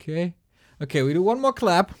Okay. Okay, we do one more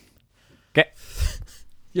clap. Okay.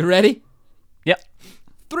 You ready? Yep.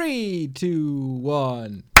 3, 2,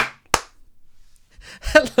 1.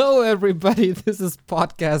 Hello, everybody. This is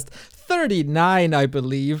podcast 39, I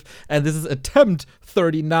believe. And this is attempt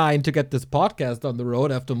 39 to get this podcast on the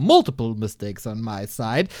road after multiple mistakes on my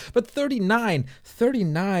side. But 39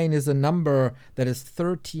 is a number that is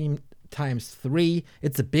 13 times 3.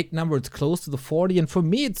 It's a big number. It's close to the 40. And for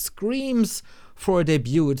me, it screams for a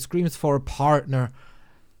debut. It screams for a partner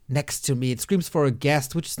next to me. It screams for a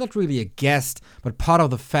guest, which is not really a guest, but part of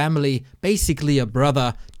the family, basically a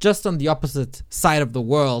brother, just on the opposite side of the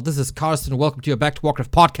world. This is Carson. Welcome to your Back to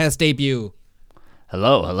Warcraft podcast debut.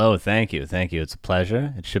 Hello. Thank you. It's a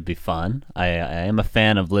pleasure. It should be fun. I am a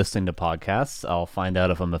fan of listening to podcasts. I'll find out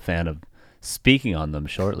if I'm a fan of speaking on them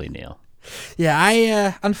shortly, Neil. Yeah,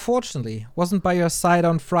 I unfortunately wasn't by your side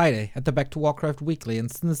on Friday at the Back to Warcraft Weekly,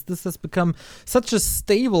 and since this has become such a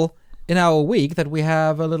staple in our week that we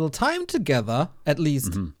have a little time together, at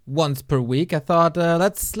least once per week, I thought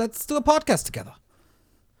let's do a podcast together.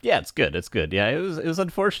 Yeah, it's good. Yeah, it was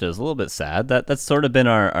unfortunate. It was a little bit sad. That's sort of been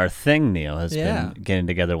our thing, Neil, has been getting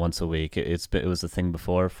together once a week. It was a thing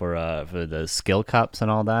before for the skill cups and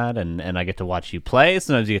all that, and I get to watch you play.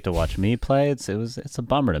 Sometimes you get to watch me play. It's a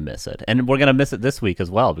bummer to miss it. And we're going to miss it this week as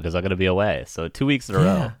well because I'm going to be away. So 2 weeks in a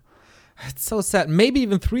row. It's so sad. Maybe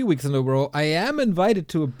even 3 weeks in a row. I am invited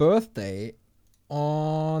to a birthday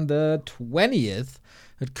on the 20th.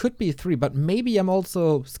 It could be 3, but maybe I'm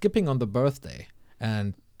also skipping on the birthday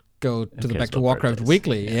and go to the Back to Warcraft birthdays.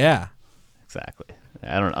 Weekly. Yeah. Exactly.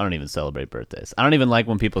 I don't even celebrate birthdays. I don't even like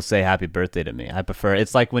when people say happy birthday to me. I prefer,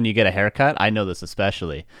 it's like when you get a haircut. I know this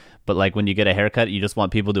especially, but like when you get a haircut, you just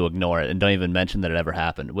want people to ignore it and don't even mention that it ever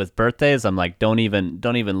happened. With birthdays, I'm like, don't even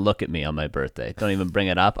look at me on my birthday. Don't even bring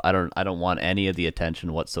it up. I don't want any of the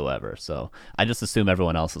attention whatsoever. So I just assume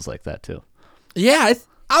everyone else is like that too. Yeah,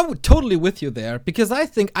 I'm totally with you there because I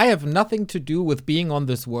think I have nothing to do with being on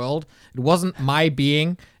this world. It wasn't my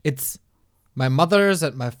being. It's my mother's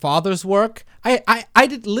and my father's work. I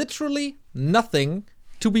did literally nothing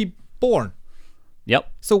to be born. Yep.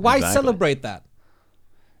 So why exactly. celebrate that?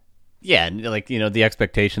 Yeah, like, the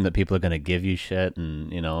expectation that people are going to give you shit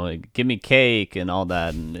and, give me cake and all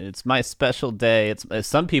that. And it's my special day.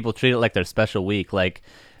 Some people treat it like their special week. Like,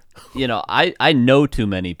 I know too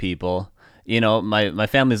many people. My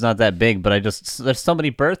family's not that big, but there's so many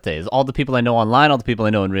birthdays. All the people I know online, all the people I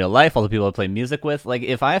know in real life, all the people I play music with. Like,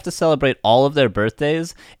 if I have to celebrate all of their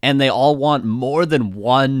birthdays and they all want more than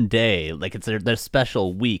one day, like it's their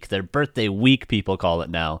special week, their birthday week, people call it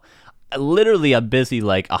now. Literally, I'm busy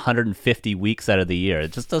like 150 weeks out of the year.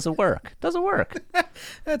 It just doesn't work. That's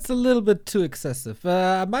a little bit too excessive.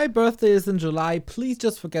 My birthday is in July. Please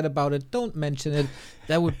just forget about it. Don't mention it.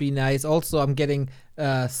 That would be nice. Also, I'm getting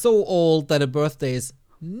so old that a birthday is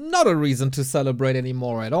not a reason to celebrate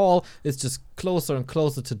anymore at all. It's just closer and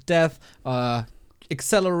closer to death,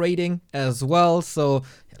 accelerating as well. So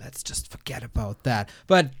let's just forget about that.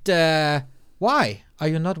 But why are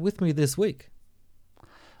you not with me this week?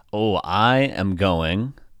 Oh, I am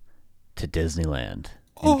going to Disneyland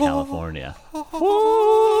in California.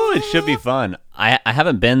 Ooh, it should be fun. I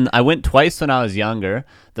haven't been. I went twice when I was younger.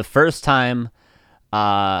 The first time,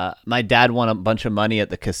 my dad won a bunch of money at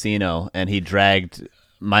the casino, and he dragged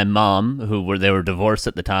my mom, they were divorced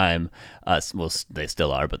at the time. Well, they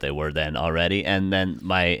still are, but they were then already. And then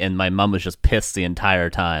my mom was just pissed the entire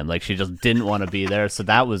time. Like, she just didn't want to be there. So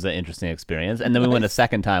that was an interesting experience. And then we went a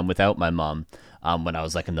second time without my mom. When I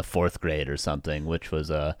was like in the 4th grade or something, which was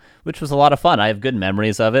a lot of fun. I have good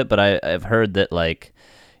memories of it, but I've heard that, like,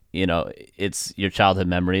 it's your childhood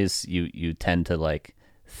memories. You tend to like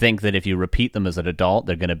think that if you repeat them as an adult,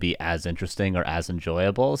 they're going to be as interesting or as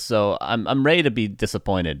enjoyable. So I'm ready to be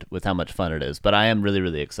disappointed with how much fun it is, but I am really,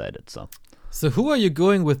 really excited. So who are you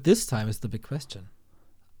going with this time is the big question.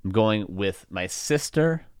 I'm going with my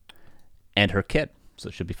sister and her kid. So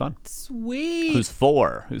it should be fun. Sweet. Who's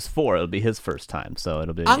 4? It'll be his first time, so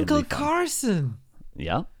it'll be Uncle Carson.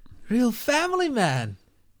 Yeah. Real family man.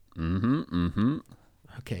 Mm-hmm.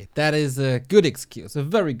 Okay, that is a good excuse, a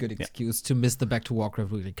very good excuse to miss the Back to Warcraft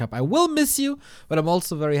Weekly Cup. I will miss you, but I'm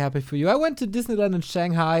also very happy for you. I went to Disneyland in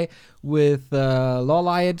Shanghai with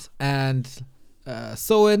Lawlight and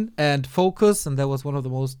Soen and Focus, and that was one of the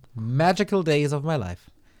most magical days of my life.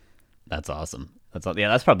 That's awesome.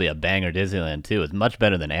 That's probably a banger Disneyland too. It's much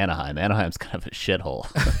better than Anaheim. Anaheim's kind of a shithole.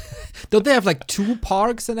 Don't they have like 2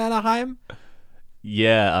 parks in Anaheim?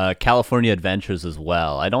 Yeah, California Adventures as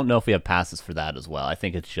well. I don't know if we have passes for that as well. I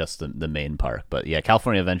think it's just the main park. But yeah,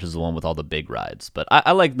 California Adventures is the one with all the big rides. But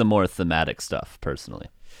I like the more thematic stuff personally.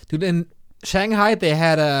 Dude, and Shanghai, they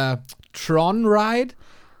had a Tron ride,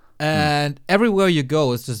 and everywhere you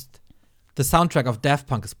go, it's just the soundtrack of Daft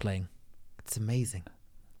Punk is playing. It's amazing.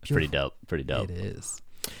 It's pretty dope. Pretty dope. It is.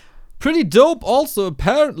 Pretty dope also,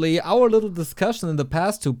 apparently, our little discussion in the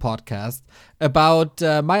past 2 podcasts about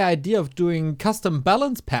my idea of doing custom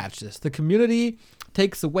balance patches. The community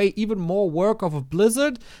takes away even more work off of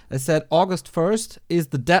Blizzard. I said August 1st is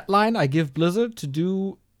the deadline I give Blizzard to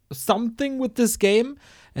do something with this game.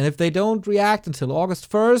 And if they don't react until August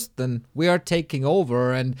 1st, then we are taking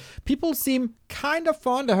over. And people seem kind of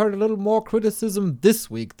fond. I heard a little more criticism this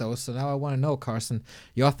week, though. So now I want to know, Carson,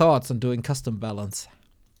 your thoughts on doing custom balance.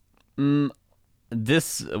 I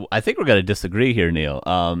think we're going to disagree here, Neil.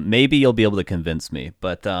 Maybe you'll be able to convince me.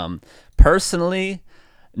 But personally,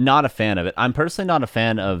 not a fan of it. I'm personally not a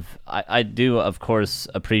fan of... I do, of course,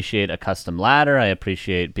 appreciate a custom ladder. I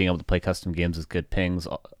appreciate being able to play custom games with good pings,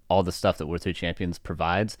 all the stuff that WC3 Champions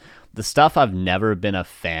provides. The stuff I've never been a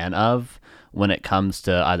fan of when it comes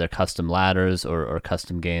to either custom ladders or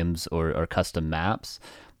custom games or custom maps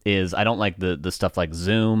is I don't like the stuff like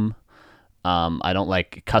Zoom. I don't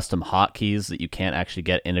like custom hotkeys that you can't actually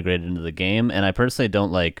get integrated into the game. And I personally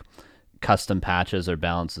don't like custom patches or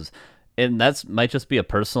balances. And that might just be a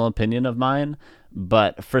personal opinion of mine.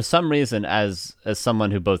 But for some reason, as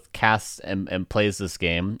someone who both casts and plays this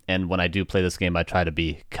game, and when I do play this game, I try to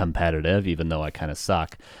be competitive, even though I kind of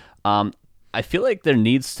suck. I feel like there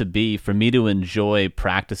needs to be, for me to enjoy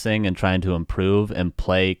practicing and trying to improve and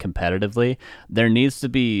play competitively, there needs to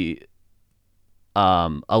be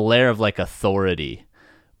a layer of like authority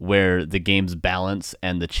where the game's balance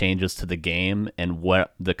and the changes to the game and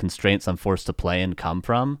what the constraints I'm forced to play in come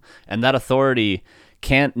from. And that authority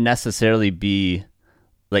can't necessarily be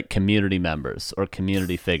like community members or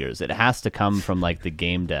community figures. It has to come from like the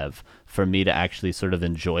game dev for me to actually sort of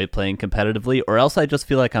enjoy playing competitively, or else I just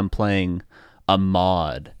feel like I'm playing a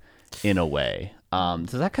mod in a way.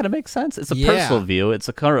 Does that kind of make sense? It's a personal view. It's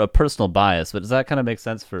a kind of a personal bias, but does that kind of make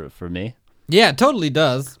sense for me? Yeah, it totally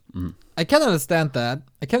does. I can understand that.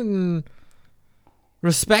 I can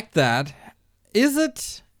respect that. Is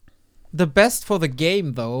it the best for the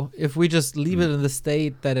game, though, if we just leave it in the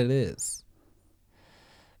state that it is?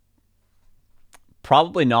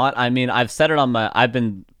 Probably not. I mean, I've said it on I've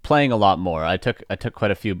been playing a lot more. I took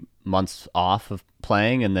quite a few months off of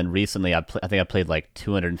playing, and then recently I think I played like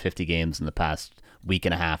 250 games in the past week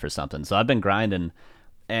and a half or something. So I've been grinding.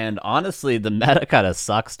 And honestly, the meta kind of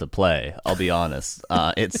sucks to play. I'll be honest.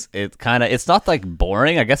 It's not like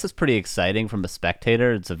boring. I guess it's pretty exciting from a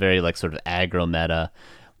spectator. It's a very like sort of aggro meta.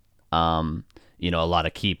 A lot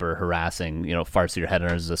of keeper harassing. Farseer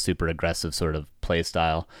headhunters is a super aggressive sort of play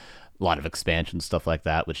style. A lot of expansion stuff like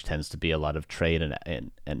that, which tends to be a lot of trade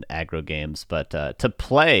and aggro games. But to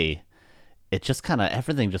play, it just kind of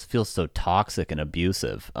everything just feels so toxic and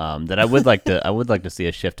abusive that I would like to see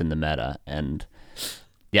a shift in the meta. And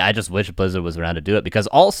yeah, I just wish Blizzard was around to do it, because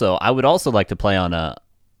also I would also like to play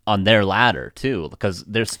on their ladder too, because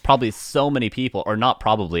there's probably so many people, or not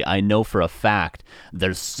probably, I know for a fact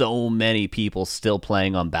there's so many people still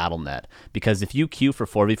playing on Battle.net, because if you queue for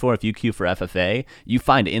 4v4, if you queue for FFA, you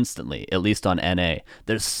find instantly, at least on NA.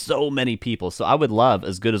 There's so many people, so I would love,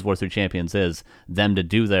 as good as WC3 Champions is, them to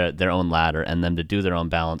do their own ladder and them to do their own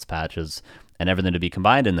balance patches and everything to be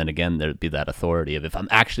combined. And then again, there'd be that authority of if I'm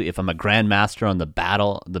a grandmaster on the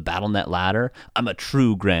Battle.net ladder, I'm a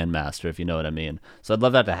true grandmaster, if you know what I mean. So I'd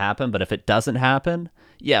love that to happen, but if it doesn't happen,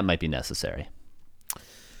 yeah, it might be necessary.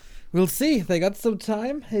 We'll see. They got some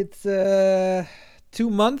time. It's 2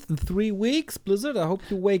 months and 3 weeks. Blizzard, I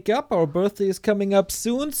hope you wake up. Our birthday is coming up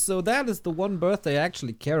soon, so that is the one birthday I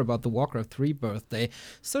actually care about, the Warcraft 3 birthday.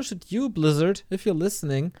 So should you, Blizzard, if you're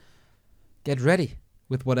listening, get ready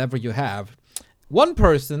with whatever you have. One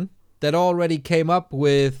person that already came up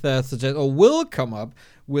with will come up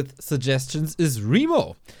with suggestions is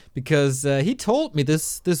Remo, because he told me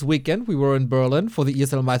this weekend. We were in Berlin for the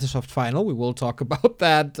ESL Meisterschaft final. We will talk about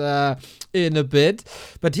that in a bit.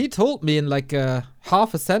 But he told me in like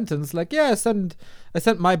half a sentence, like, yeah, I sent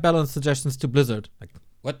my balance suggestions to Blizzard. Like,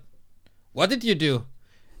 what? What did you do?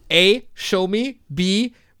 A, show me.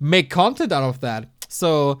 B, make content out of that.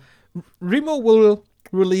 So Remo will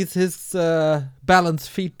release his balance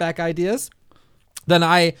feedback ideas. Then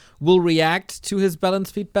I will react to his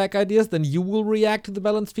balance feedback ideas. Then you will react to the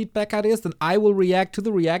balance feedback ideas. Then I will react to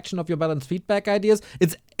the reaction of your balance feedback ideas.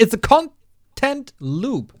 It's a content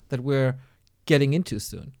loop that we're getting into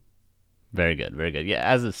soon. Very good, very good. Yeah,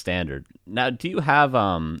 as a standard. Now, do you have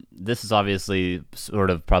this is obviously sort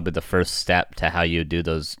of probably the first step to how you do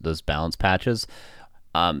those balance patches.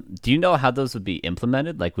 Do you know how those would be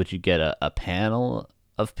implemented? Like, would you get a panel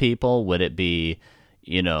of people? Would it be,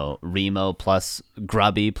 Remo plus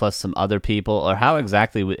Grubby plus some other people? Or how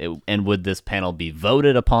exactly would this panel be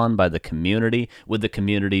voted upon by the community? Would the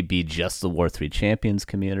community be just the War 3 Champions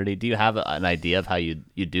community? Do you have an idea of how you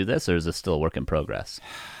do this, or is this still a work in progress?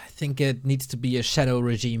 I think it needs to be a shadow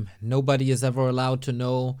regime. Nobody is ever allowed to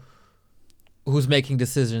know who's making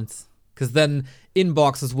decisions, because then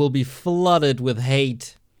inboxes will be flooded with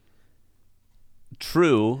hate.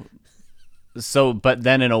 True. So, but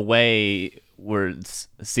then in a way,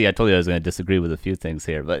 I told you I was going to disagree with a few things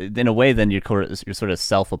here, but in a way, then you're sort of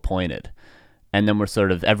self-appointed, and then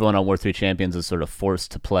everyone on War 3 Champions is sort of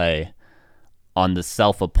forced to play on the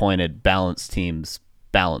self-appointed balance team's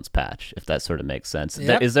balance patch, if that sort of makes sense.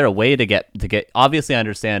 Yep. Is there a way to get? Obviously, I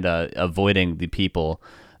understand avoiding the people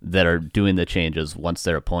that are doing the changes once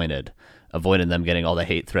they're appointed, avoiding them getting all the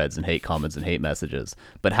hate threads and hate comments and hate messages.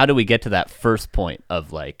 But how do we get to that first point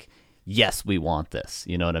of like, yes, we want this?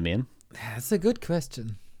 You know what I mean? That's a good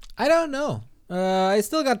question. I don't know. I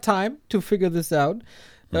still got time to figure this out.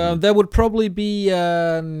 There would probably be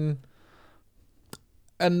an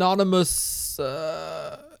anonymous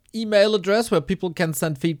email address where people can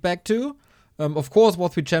send feedback to. Of course, War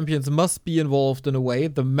 3 Champions must be involved in a way.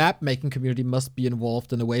 The map-making community must be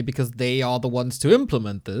involved in a way because they are the ones to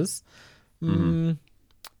implement this.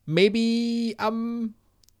 Maybe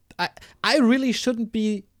I really shouldn't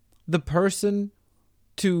be the person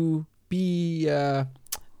to be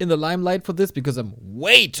in the limelight for this because I'm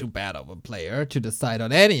way too bad of a player to decide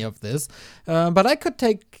on any of this. But I could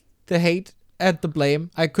take the hate and the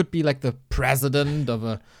blame. I could be like the president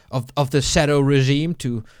of the shadow regime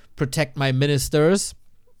to protect my ministers.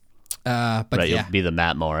 But right, yeah. You'll be the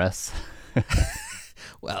Matt Morris.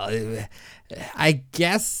 Well, I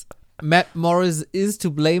guess Matt Morris is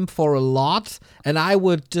to blame for a lot, and I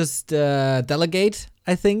would just delegate,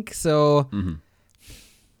 I think. So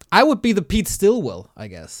I would be the Pete Stillwell, I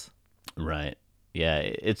guess. Right. Yeah,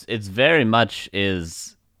 it's very much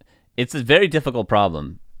it's a very difficult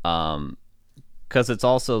problem. Because it's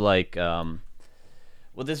also like,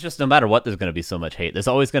 well, there's just no matter what, there's going to be so much hate. There's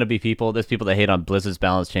always going to be people. There's people that hate on Blizzard's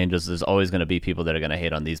balance changes. There's always going to be people that are going to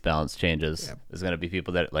hate on these balance changes. Yep. There's going to be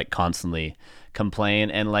people that like constantly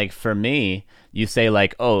complain. And like for me, you say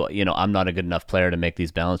like, oh, I'm not a good enough player to make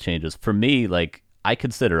these balance changes. For me, like I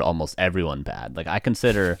consider almost everyone bad. Like I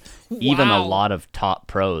consider even a lot of top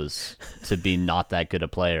pros to be not that good a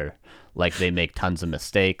player. Like they make tons of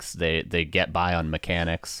mistakes. They get by on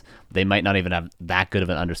mechanics. They might not even have that good of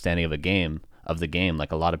an understanding of the game.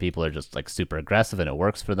 Like a lot of people are just like super aggressive and it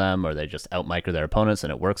works for them, or they just outmicro their opponents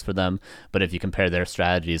and it works for them. But if you compare their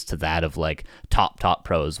strategies to that of like top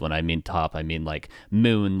pros, when I mean top, I mean like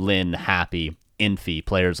Moon, Lin, Happy, Infi,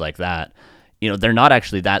 players like that, they're not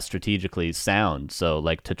actually that strategically sound. So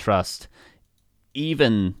like to trust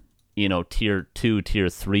even, tier 2, tier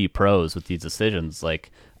 3 pros with these decisions,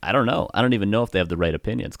 like I don't know. I don't even know if they have the right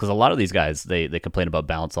opinions, because a lot of these guys, they complain about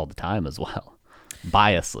balance all the time as well.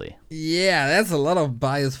 Biasly. Yeah, that's a lot of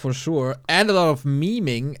bias for sure, and a lot of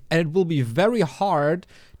memeing, and it will be very hard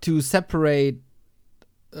to separate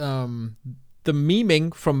the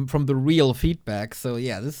memeing from the real feedback. So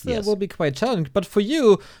yeah, this will be quite challenging. But for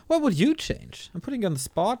you, what would you change? I'm putting you on the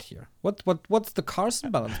spot here. What's the Carson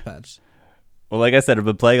balance patch? Well, like I said, I've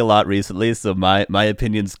been playing a lot recently, so my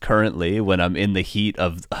opinions currently, when I'm in the heat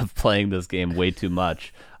of playing this game way too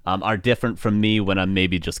much, are different from me when I'm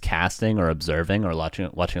maybe just casting or observing or watching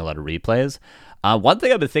a lot of replays. One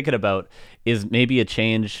thing I've been thinking about is maybe a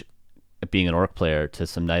change, being an Orc player, to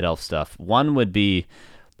some Night Elf stuff. One would be,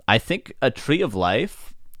 I think, a Tree of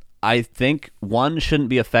Life. I think one shouldn't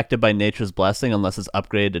be affected by Nature's Blessing unless it's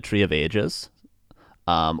upgraded to Tree of Ages.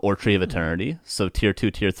 Or Tree of Eternity. So tier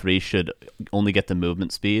 2, tier 3 should only get the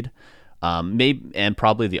movement speed, maybe, and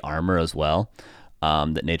probably the armor as well,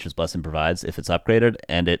 that Nature's Blessing provides if it's upgraded,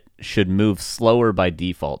 and it should move slower by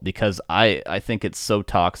default, because I think it's so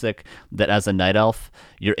toxic that as a Night Elf,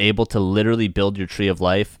 you're able to literally build your Tree of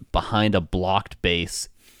Life behind a blocked base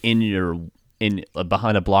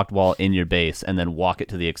behind a blocked wall in your base, and then walk it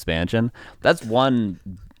to the expansion. That's one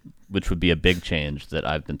which would be a big change that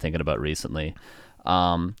I've been thinking about recently.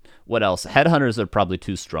 What else? Headhunters are probably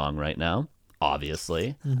too strong right now,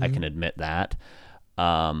 obviously. I can admit that.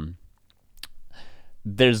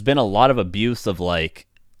 There's been a lot of abuse of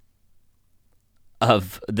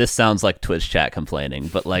this sounds like Twitch chat complaining,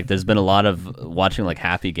 but like there's been a lot of watching like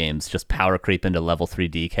Happy Games just power creep into level 3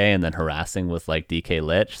 DK and then harassing with like DK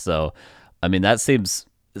Lich. So I mean, that seems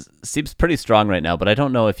pretty strong right now, but I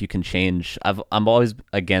don't know if you can change. I'm always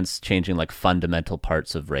against changing like fundamental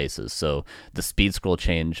parts of races. So the speed scroll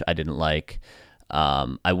change I didn't like.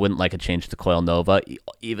 I wouldn't like a change to Coil Nova,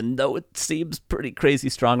 even though it seems pretty crazy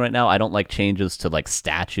strong right now. I don't like changes to like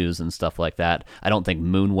statues and stuff like that. I don't think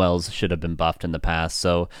Moonwells should have been buffed in the past.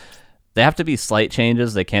 So they have to be slight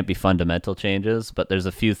changes. They can't be fundamental changes. But there's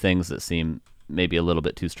a few things that seem maybe a little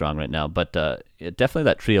bit too strong right now. But definitely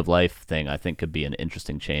that Tree of Life thing, I think, could be an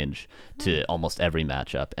interesting change to almost every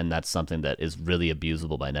matchup. And that's something that is really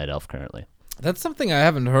abusable by Night Elf currently. That's something I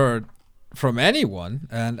haven't heard from anyone,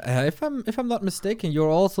 and if I'm not mistaken, you're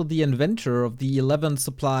also the inventor of the 11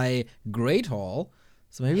 supply Great Hall.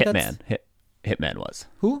 So maybe Hitman. Hitman was.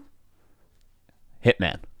 Who?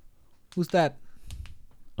 Hitman. Who's that?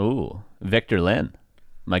 Ooh, Victor Lin,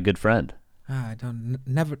 my good friend. I don't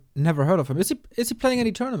never heard of him. Is he playing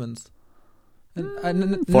any tournaments?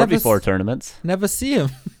 4v4 tournaments. Never see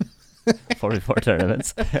him. 4v4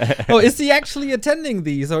 tournaments. Oh, is he actually attending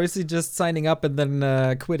these, or is he just signing up and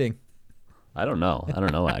then quitting? I don't know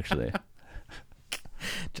actually.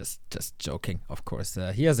 just joking, of course.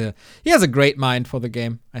 He has a great mind for the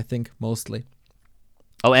game, I think, mostly.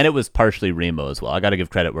 Oh, and it was partially Remo as well. I got to give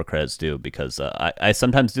credit where credit's due, because I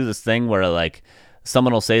sometimes do this thing where like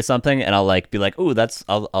someone will say something and I'll like be like, "Ooh,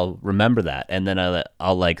 I'll remember that," and then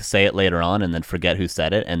I'll like say it later on and then forget who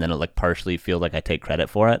said it, and then it like partially feel like I take credit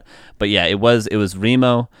for it. But yeah, it was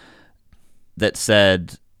Remo that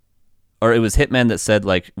said. Or it was Hitman that said,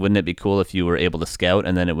 like, wouldn't it be cool if you were able to scout?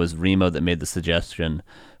 And then it was Remo that made the suggestion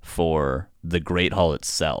for the Great Hall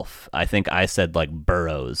itself. I think I said, like,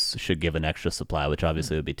 Burrows should give an extra supply, which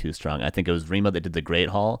obviously would be too strong. I think it was Remo that did the Great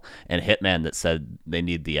Hall, and Hitman that said they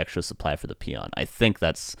need the extra supply for the Peon. I think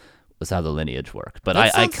was how the lineage worked. But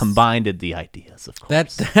I combined the ideas, of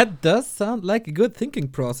course. That does sound like a good thinking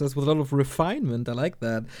process with a lot of refinement. I like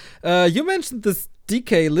that. You mentioned this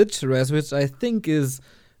DK Lich Res, which I think is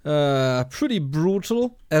pretty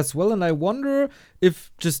brutal as well, and I wonder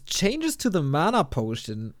if just changes to the mana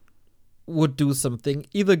potion would do something,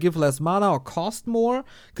 either give less mana or cost more,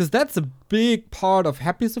 because that's a big part of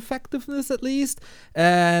Happy's effectiveness at least.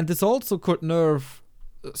 And this also could nerf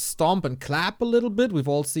Stomp and Clap a little bit. We've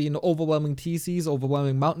all seen overwhelming TCs,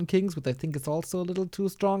 overwhelming Mountain Kings, which I think is also a little too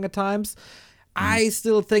strong at times. I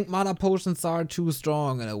still think mana potions are too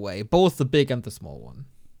strong in a way, both the big and the small one.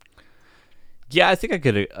 Yeah, I think I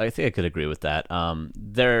could agree with that.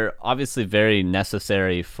 They're obviously very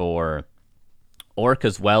necessary for Orc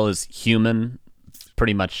as well as human,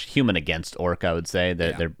 pretty much human against Orc, I would say.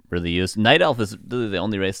 They're really used. Night Elf is really the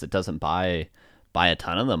only race that doesn't buy a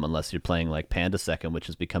ton of them unless you're playing like Panda Second, which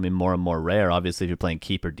is becoming more and more rare. Obviously, if you're playing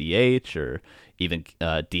Keeper DH or even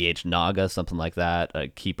DH Naga, something like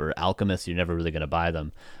that, Keeper Alchemist, you're never really going to buy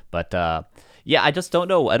them. But yeah, I just don't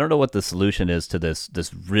know. I don't know what the solution is to this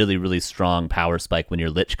really, really strong power spike when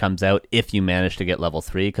your Lich comes out, if you manage to get level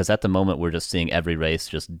 3, because at the moment we're just seeing every race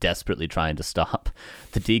just desperately trying to stop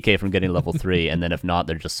the DK from getting level 3, and then if not,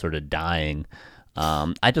 they're just sort of dying.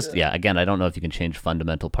 Again, I don't know if you can change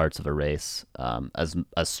fundamental parts of a race as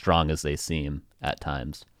strong as they seem at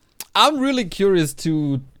times. I'm really curious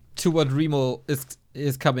to what Remo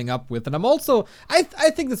is coming up with, and I'm also I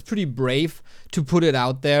think it's pretty brave to put it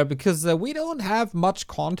out there, because we don't have much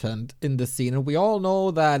content in the scene, and we all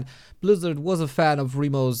know that Blizzard was a fan of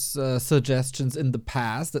Remo's suggestions in the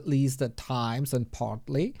past, at least at times and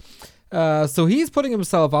partly. So he's putting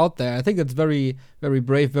himself out there. I think that's very, very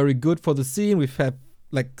brave, very good for the scene. We've had,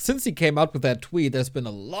 like, since he came out with that tweet, there's been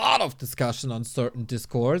a lot of discussion on certain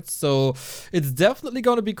Discords, so it's definitely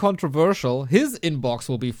going to be controversial. His inbox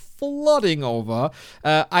will be flooding over.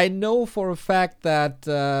 I know for a fact that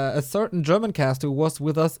a certain German caster who was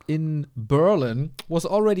with us in Berlin was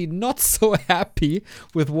already not so happy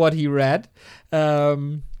with what he read.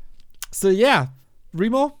 So yeah,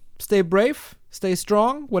 Remo, stay brave. Stay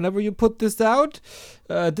strong whenever you put this out.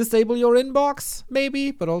 Disable your inbox, maybe,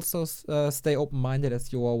 but also stay open-minded,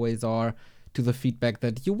 as you always are, to the feedback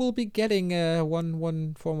that you will be getting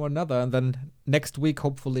one form or another. And then next week,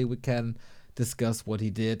 hopefully, we can discuss what he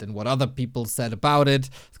did and what other people said about it.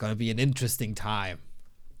 It's going to be an interesting time.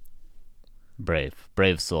 Brave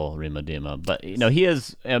soul, Remo Demo. But he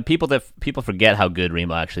is people forget how good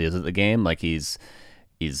Remo actually is at the game. Like he's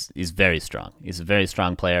very strong. He's a very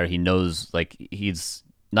strong player. He knows, like, he's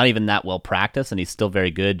not even that well practiced, and he's still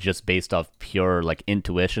very good just based off pure, like,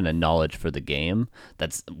 intuition and knowledge for the game.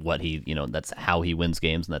 That's what that's how he wins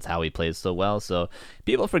games, and that's how he plays so well. So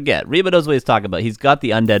people forget. Reba knows what he's talking about. He's got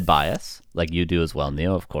the undead bias, like you do as well,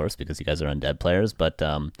 Neo, of course, because you guys are undead players. But,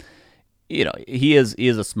 he is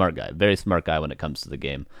a smart guy, very smart guy when it comes to the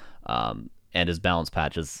game. And his balance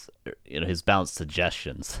patches, his balance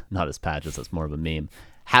suggestions, not his patches, that's more of a meme,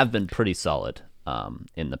 have been pretty solid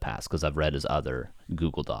in the past, because I've read his other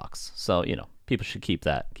Google Docs. So, people should keep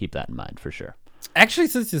that in mind for sure. Actually,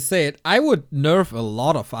 since you say it, I would nerf a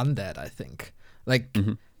lot of undead, I think. Like,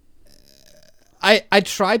 I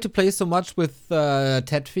tried to play so much with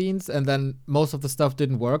Tet Fiends, and then most of the stuff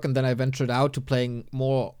didn't work, and then I ventured out to playing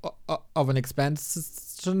more of an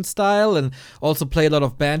expansion style, and also play a lot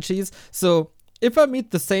of Banshees. So if I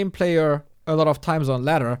meet the same player a lot of times on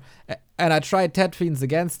ladder, and I tried Tet Fiends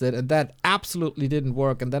against it, and that absolutely didn't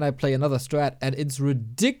work, and then I play another strat, and it's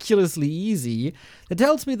ridiculously easy, it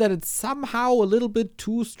tells me that it's somehow a little bit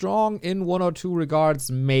too strong in one or two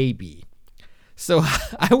regards, maybe. So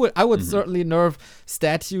I would certainly nerf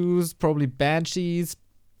statues, probably Banshees.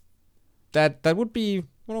 That would be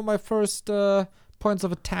one of my first points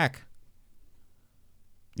of attack.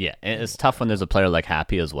 Yeah, and it's tough when there's a player like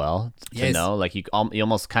Happy as well to know. Like you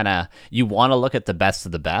almost kind of you want to look at the best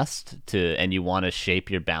of the best and you want to shape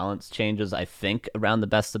your balance changes. I think around the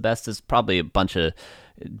best of the best is probably a bunch of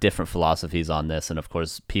different philosophies on this, and of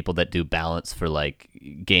course, people that do balance for like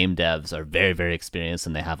game devs are very, very experienced,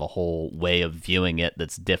 and they have a whole way of viewing it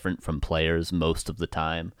that's different from players most of the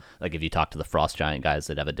time. Like if you talk to the Frost Giant guys,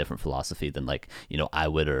 that have a different philosophy than like I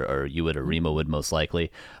would or you would or Remo would most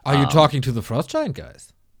likely. Are you talking to the Frost Giant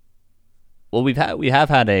guys? Well, we have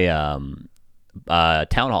had a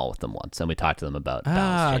town hall with them once, and we talked to them about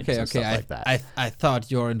balance changes and stuff like that. I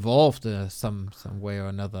thought you're involved some way or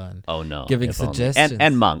another. And giving suggestions.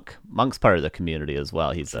 And Monk's part of the community as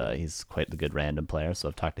well. He's quite the good random player, so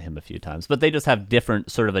I've talked to him a few times. But they just have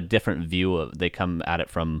a different view of. They come at it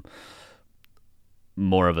from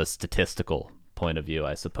more of a statistical point of view,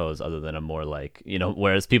 I suppose, other than a more like,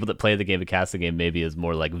 whereas people that play the game and cast the game maybe is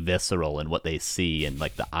more like visceral in what they see and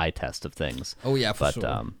like the eye test of things. Oh yeah, for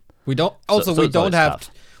sure. We don't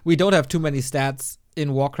have too many stats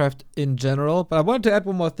in Warcraft in general, but I wanted to add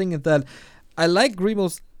one more thing, is that I like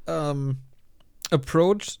Remo's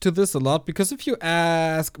approach to this a lot, because if you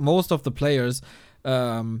ask most of the players,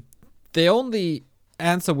 they only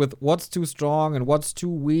answer with what's too strong and what's too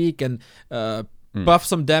weak, and buff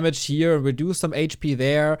some damage here and reduce some HP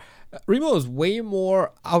there. Remo is way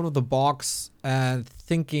more out of the box and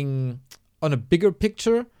thinking on a bigger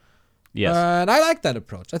picture. Yes. And I like that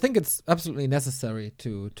approach. I think it's absolutely necessary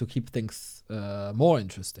to keep things more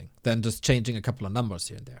interesting than just changing a couple of numbers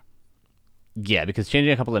here and there. Yeah, because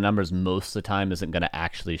changing a couple of numbers most of the time isn't going to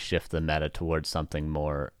actually shift the meta towards something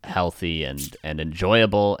more healthy and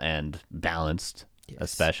enjoyable and balanced,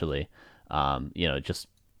 especially.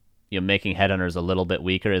 Making headhunters a little bit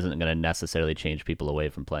weaker isn't going to necessarily change people away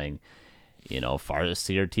from playing,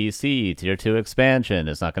 Farseer TC, Tier 2 expansion.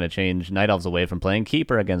 It's not going to change Night Elves away from playing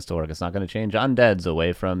Keeper against Orc. It's not going to change Undeads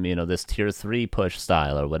away from, this Tier 3 push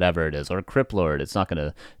style or whatever it is, or Criplord. It's not going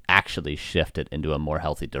to actually shift it into a more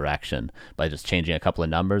healthy direction by just changing a couple of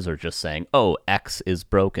numbers or just saying, oh, X is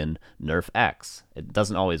broken, nerf X. It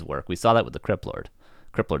doesn't always work. We saw that with the Criplord.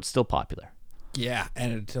 Criplord's still popular. Yeah,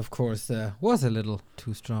 and it, of course, was a little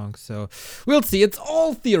too strong. So we'll see. It's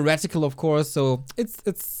all theoretical, of course. So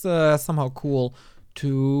it's somehow cool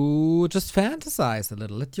to just fantasize a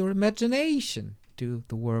little. Let your imagination do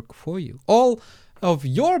the work for you. All of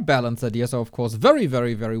your balance ideas are, of course, very,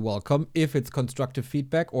 very, very welcome. If it's constructive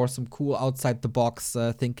feedback or some cool outside-the-box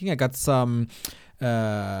thinking. I got some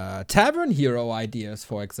Tavern Hero ideas,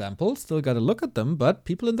 for example. Still got to look at them, but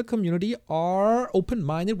people in the community are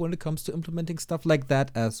open-minded when it comes to implementing stuff like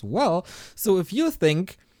that as well. So if you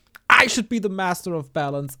think I should be the master of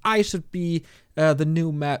balance, I should be the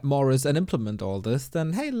new Matt Morris and implement all this,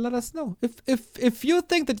 then hey, let us know. If you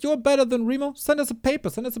think that you're better than Remo, send us a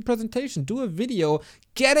paper, send us a presentation, do a video,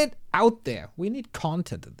 get it out there. We need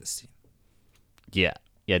content in this scene. Yeah,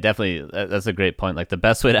 definitely. That's a great point. Like, the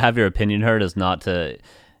best way to have your opinion heard is not to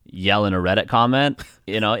yell in a Reddit comment.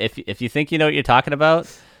 If you think you know what you're talking about,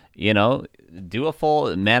 do a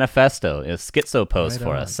full manifesto, a schizo post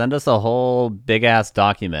for us. Send us a whole big ass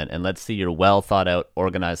document, and let's see your well thought out,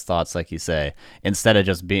 organized thoughts, like you say, instead of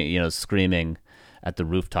just being, screaming at the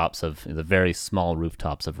rooftops of the very small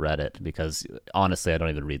rooftops of Reddit. Because honestly, I don't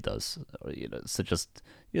even read those. So just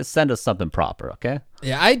send us something proper, okay?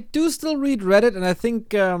 Yeah, I do still read Reddit, and I think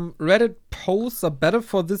Reddit posts are better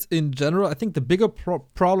for this in general. I think the bigger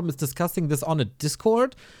problem is discussing this on a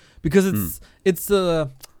Discord, because it's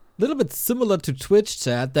a little bit similar to Twitch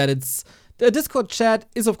chat, that the Discord chat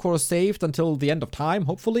is, of course, saved until the end of time,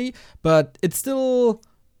 hopefully, but it's still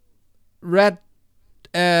read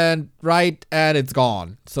and right, and it's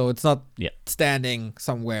gone. So it's not standing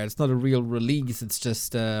somewhere. It's not a real release. It's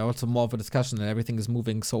just also more of a discussion, and everything is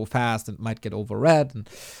moving so fast and might get overread, and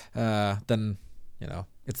then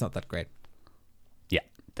it's not that great. Yeah,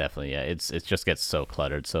 Definitely, yeah. It just gets so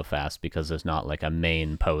cluttered so fast because there's not like a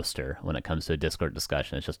main poster when it comes to a Discord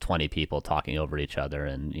discussion. It's just 20 people talking over each other,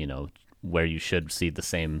 and where you should see the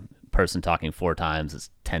same person talking 4 times, it's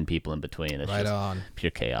 10 people in between. It's Right just on. pure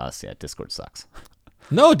chaos. Yeah, Discord sucks.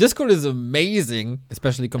 No, Discord is amazing,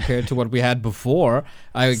 especially compared to what we had before.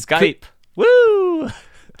 Skype. Woo!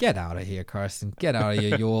 Get out of here, Carson. Get out of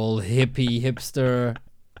here, you old hippie, hipster,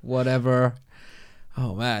 whatever.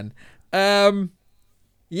 Oh, man.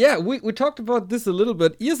 Yeah, we talked about this a little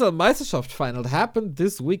bit. ESL Meisterschaft Final happened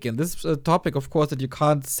this weekend. This is a topic, of course, that you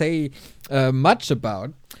can't say much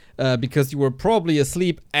about because you were probably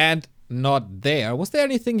asleep and not there. Was there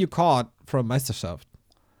anything you caught from Meisterschaft?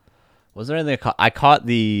 Was there anything I caught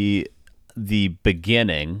the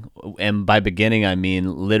beginning, and by beginning I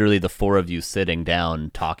mean literally the 4 of you sitting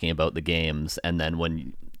down talking about the games, and then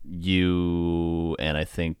when you and I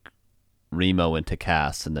think Remo went to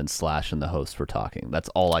cast, and then Slash and the host were talking. That's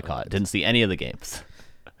all I caught. Didn't see any of the games.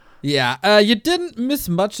 Yeah, you didn't miss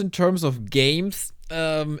much in terms of games.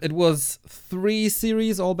 It was 3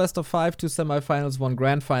 series, all best of 5, 2 semifinals, 1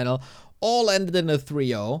 grand final. All ended in a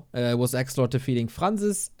 3-0. It was Xlord defeating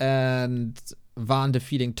Francis and Van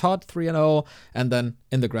defeating Todd 3-0. And then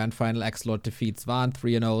in the grand final, Xlord defeats Van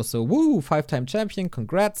 3-0. So, woo, 5-time champion.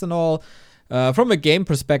 Congrats and all. From a game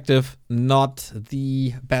perspective, not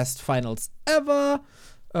the best finals ever.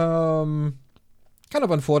 Kind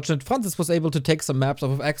of unfortunate. Francis was able to take some maps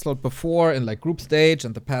off of Xlord before in like group stage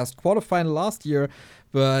and the past quarterfinal last year,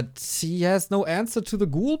 but he has no answer to the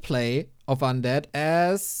ghoul play of Undead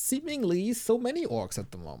as seemingly so many orcs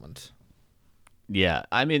at the moment. Yeah,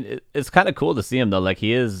 I mean, it's kind of cool to see him though. Like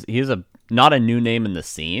he's not a new name in the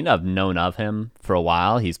scene. I've known of him for a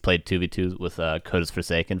while. He's played 2v2 with Coda's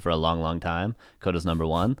Forsaken for a long time. Coda's number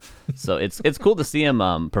 1. So it's cool to see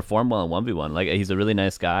him perform well in 1v1. Like he's a really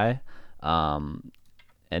nice guy.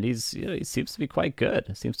 And he seems to be quite good.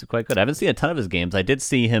 I haven't seen a ton of his games. I did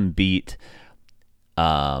see him beat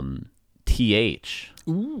TH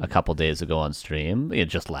a couple days ago on stream.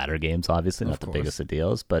 Just ladder games, obviously, not the biggest of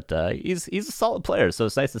deals, but he's a solid player. So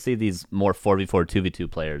it's nice to see these more 4v4, 2v2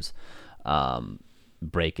 players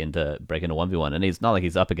break into 1v1. And it's not like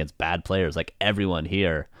he's up against bad players. Like everyone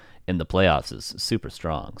here in the playoffs is super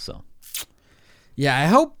strong. So. Yeah, I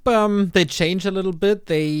hope they change a little bit.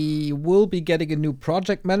 They will be getting a new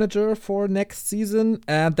project manager for next season,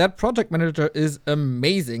 and that project manager is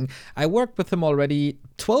amazing. I worked with him already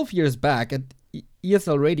 12 years back at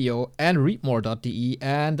ESL Radio and readmore.de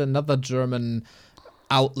and another German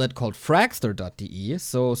outlet called fragster.de.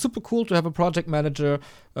 So super cool to have a project manager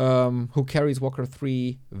who carries Walker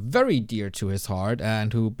 3 very dear to his heart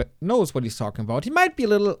and who knows what he's talking about. He might be a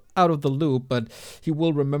little out of the loop, but he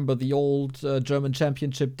will remember the old German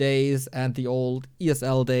championship days and the old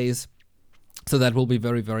ESL days. So that will be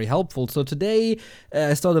very, very helpful. So today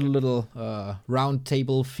I started a little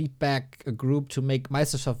roundtable feedback group to make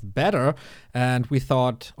Meisterschaft better. And we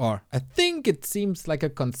thought, or I think it seems like a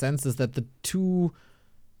consensus that the 2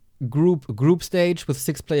 group stage with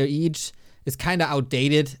 6 player each is kind of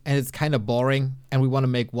outdated and it's kind of boring, and we want to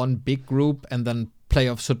make one big group, and then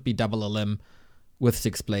playoffs should be double elim with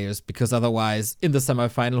 6 players, because otherwise in the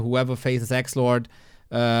semifinal whoever faces Xlord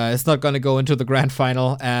is not going to go into the grand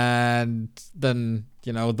final, and then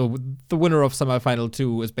the winner of semifinal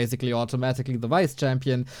 2 is basically automatically the vice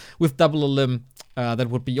champion. With double elim,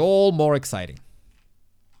 that would be all more exciting.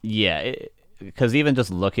 Yeah, because even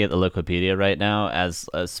just looking at the Wikipedia right now, as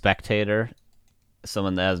a spectator,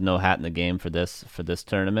 someone that has no hat in the game for this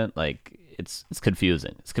tournament, like it's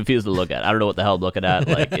confusing. It's confusing to look at. I don't know what the hell I'm looking at.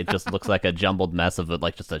 Like it just looks like a jumbled mess of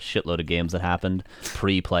like just a shitload of games that happened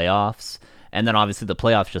pre-playoffs, and then obviously the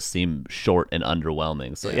playoffs just seem short and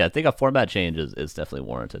underwhelming. So yeah, I think a format change is definitely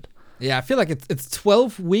warranted. Yeah, I feel like it's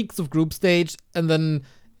 12 weeks of group stage and then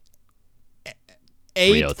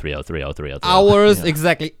 8 3-0 hours, yeah.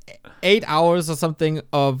 Exactly 8 hours or something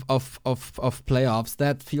of playoffs.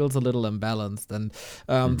 That feels a little imbalanced, and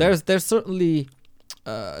there's certainly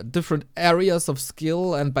different areas of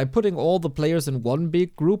skill, and by putting all the players in one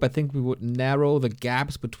big group, I think we would narrow the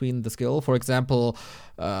gaps between the skill. For example,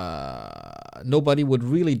 nobody would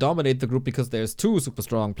really dominate the group because there's 2 super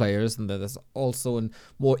strong players, and there's also a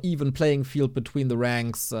more even playing field between the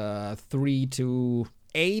ranks 3 to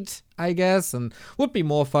 8, I guess, and would be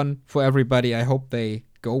more fun for everybody. I hope they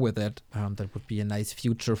go with it. That would be a nice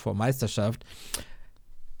future for Meisterschaft.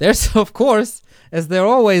 There's, of course, as there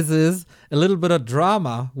always is, a little bit of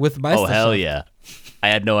drama with Meisterschaft. Oh, hell yeah. I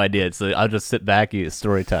had no idea, so I'll just sit back and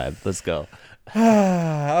story time. Let's go.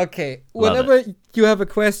 Okay. Whenever you have a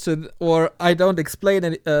question or I don't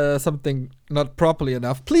explain something not properly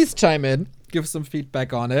enough, please chime in. give some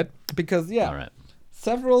feedback on it because All right.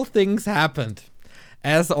 several things happened,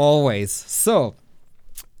 as always. So,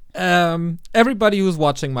 everybody who's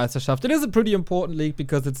watching Meisterschaft, it is a pretty important league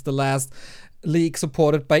because it's the last league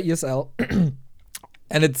supported by ESL,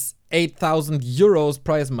 and it's 8,000 euros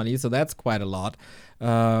prize money, so that's quite a lot,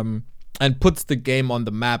 and puts the game on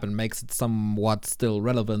the map and makes it somewhat still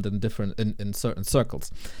relevant in certain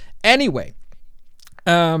circles. Anyway,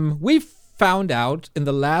 we found out in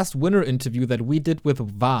the last winner interview that we did with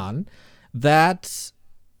Van that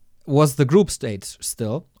was the group stage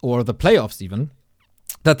still, or the playoffs even,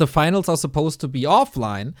 that the finals are supposed to be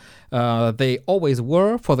offline. They always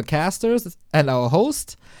were for the casters and our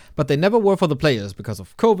host, but they never were for the players because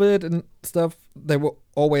of COVID and stuff. They were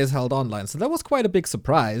always held online. So that was quite a big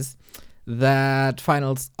surprise that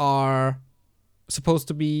finals are supposed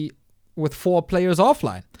to be with 4 players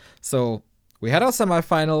offline. So we had our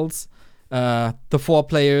semifinals, the 4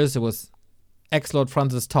 players. It was Xlord,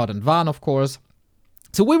 Francis, Todd, and Van, of course.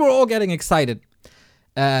 So we were all getting excited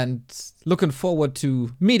and looking forward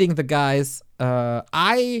to meeting the guys.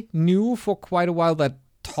 I knew for quite a while that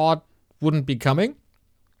Todd wouldn't be coming.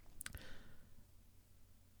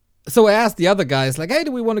 So I asked the other guys, like, hey,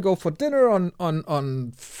 do we want to go for dinner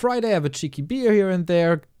on Friday? Have a cheeky beer here and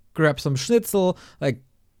there, grab some schnitzel, like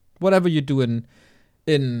whatever you do in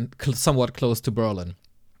somewhat close to Berlin.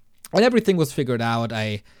 And everything was figured out.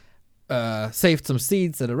 I saved some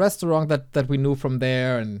seats at a restaurant that we knew from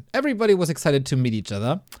there, and everybody was excited to meet each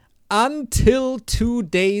other until 2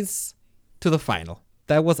 days to the final.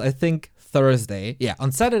 That was, I think, Thursday. Yeah,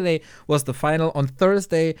 on Saturday was the final. On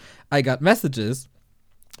Thursday, I got messages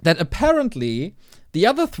that apparently the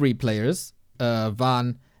other 3 players,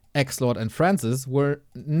 Van, Xlord, and Francis, were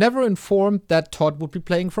never informed that Todd would be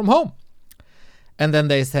playing from home. And then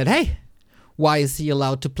they said, hey, why is he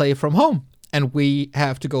allowed to play from home? And we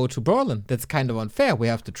have to go to Berlin. That's kind of unfair. We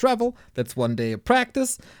have to travel. That's 1 day of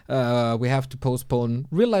practice. We have to postpone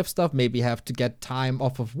real life stuff. Maybe have to get time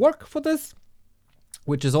off of work for this,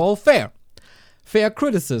 which is all fair. Fair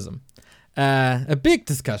criticism. A big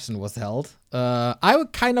discussion was held. I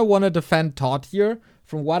would kind of want to defend Todd here.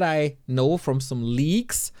 From what I know from some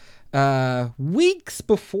leaks, weeks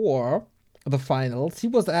before the finals, he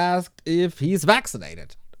was asked if he's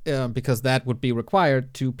vaccinated, because that would be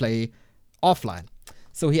required to play offline.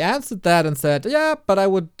 So he answered that and said, yeah, but I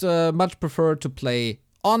would much prefer to play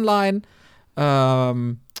online,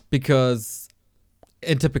 because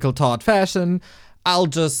in typical Todd fashion, I'll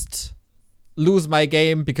just lose my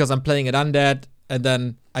game because I'm playing it undead, and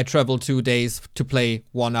then I travel 2 days to play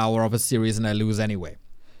 1 hour of a series and I lose anyway.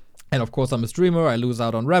 And of course, I'm a streamer, I lose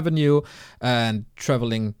out on revenue, and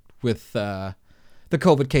traveling with the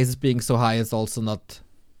COVID cases being so high is also not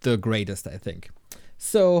the greatest, I think.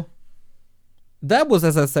 So that was,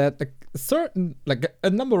 as I said, a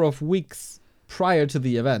number of weeks prior to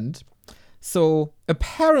the event. So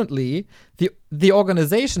apparently the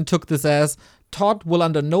organization took this as Todd will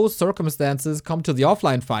under no circumstances come to the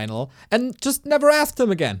offline final, and just never asked him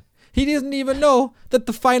again. He didn't even know that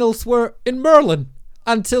the finals were in Merlin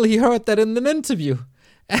until he heard that in an interview.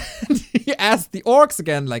 And he asked the orgs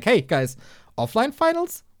again, like, hey guys, offline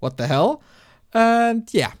finals? What the hell? And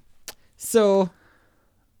yeah. So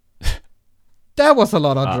that was a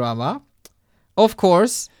lot of drama. Of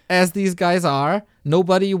course, as these guys are,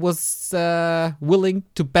 nobody was willing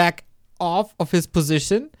to back off of his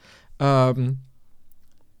position.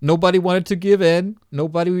 Nobody wanted to give in.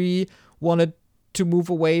 Nobody wanted to move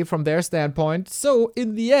away from their standpoint. So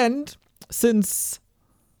in the end, since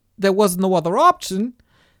there was no other option,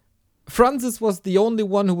 Francis was the only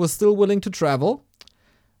one who was still willing to travel.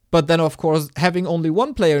 But then, of course, having only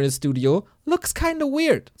 1 player in his studio looks kind of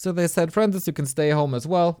weird. So they said, Francis, you can stay home as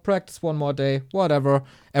well. Practice 1 more day. Whatever.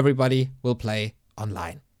 Everybody will play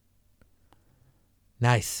online.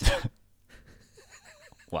 Nice.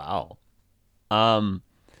 Wow.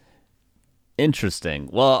 Interesting.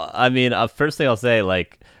 Well, I mean, first thing I'll say,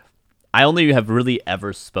 like, I only have really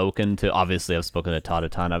ever spoken to, obviously I've spoken to Todd a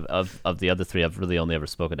ton. Of the other 3, I've really only ever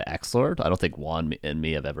spoken to Xlord. I don't think Juan and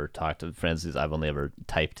me have ever talked to Francis. I've only ever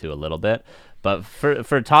typed to a little bit. But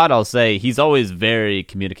for Todd, I'll say he's always very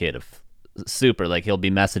communicative. Super. Like, he'll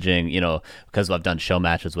be messaging, because I've done show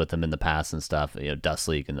matches with him in the past and stuff, Dust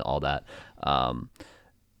League and all that.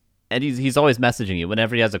 And he's always messaging you.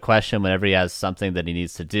 Whenever he has a question, whenever he has something that he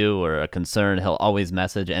needs to do or a concern, he'll always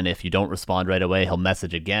message. And if you don't respond right away, he'll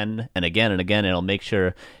message again and again and again, and he'll make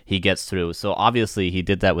sure he gets through. So obviously he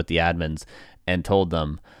did that with the admins and told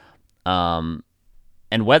them. And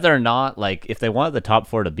whether or not, like, if they wanted the top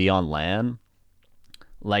 4 to be on LAN,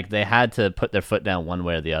 like, they had to put their foot down one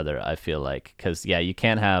way or the other, I feel like. Because, yeah, you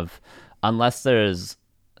can't have unless there's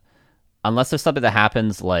something that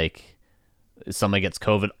happens, like somebody gets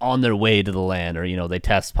COVID on their way to the LAN, or they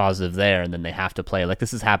test positive there and then they have to play. Like,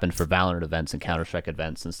 this has happened for Valorant events and Counter-Strike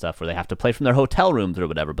events and stuff where they have to play from their hotel rooms or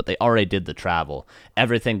whatever, but they already did the travel.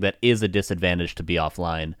 Everything that is a disadvantage to be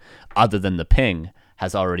offline, other than the ping,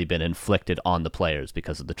 has already been inflicted on the players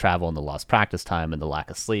because of the travel and the lost practice time and the lack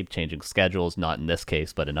of sleep, changing schedules, not in this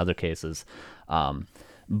case, but in other cases.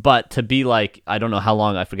 But to be like, I don't know how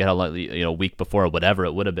long, I forget how long, a week before or whatever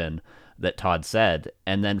it would have been that Todd said,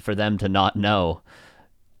 and then for them to not know,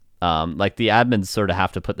 like the admins sort of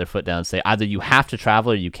have to put their foot down and say either you have to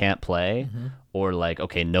travel or you can't play, or like,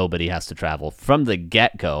 okay, nobody has to travel. From the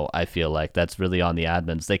get-go, I feel like that's really on the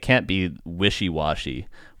admins. They can't be wishy-washy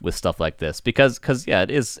with stuff like this because yeah,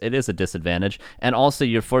 it is a disadvantage. And also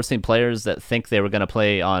you're forcing players that think they were going to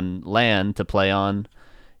play on LAN to play on,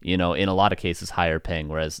 in a lot of cases, higher ping,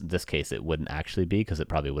 whereas in this case it wouldn't actually be because it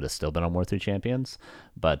probably would have still been on War 3 Champions,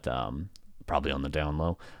 but probably on the down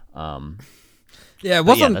low. Yeah, it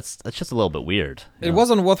wasn't. Yeah, that's just a little bit weird. It was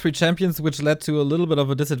on War 3 Champions, which led to a little bit of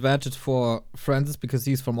a disadvantage for Francis because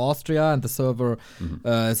he's from Austria and the server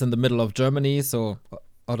is in the middle of Germany, so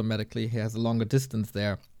automatically he has a longer distance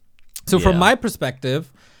there. So from my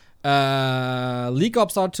perspective, League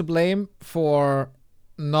Ops are to blame for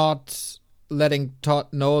not letting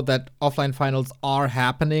Todd know that offline finals are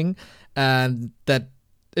happening and that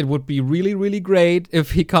it would be really, really great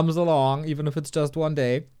if he comes along, even if it's just one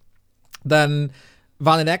day. Then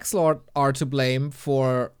Van and Xlord are to blame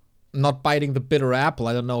for not biting the bitter apple.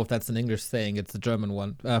 I don't know if that's an English saying. It's a German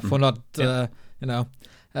one. For not,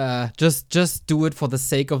 just do it for the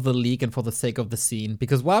sake of the league and for the sake of the scene.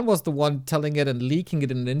 Because Van was the one telling it and leaking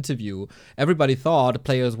it in an interview. Everybody thought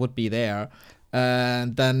players would be there.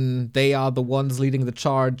 And then they are the ones leading the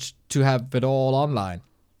charge to have it all online.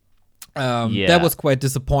 That was quite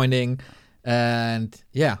disappointing. And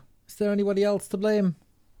yeah, is there anybody else to blame?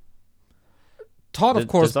 Todd, of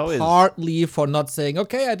course, partly for not saying,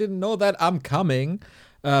 okay, I didn't know that, I'm coming.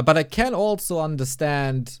 But I can also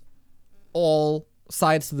understand all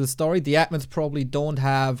sides to the story. The admins probably don't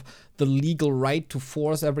have the legal right to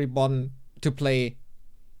force everyone to play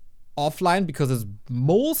offline because it's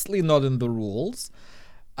mostly not in the rules.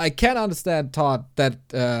 I can understand, Todd,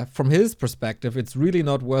 that from his perspective, it's really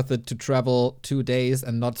not worth it to travel 2 days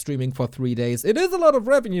and not streaming for 3 days. It is a lot of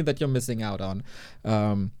revenue that you're missing out on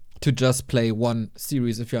to just play one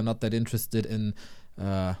series if you're not that interested in,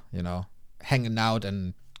 hanging out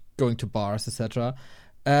and going to bars, etc.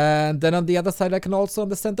 And then on the other side, I can also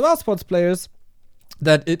understand the sports players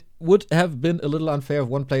that it would have been a little unfair if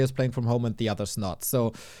one player is playing from home and the other's not.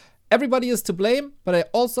 So everybody is to blame, but I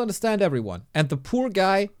also understand everyone. And the poor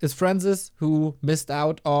guy is Francis, who missed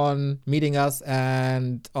out on meeting us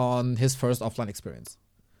and on his first offline experience.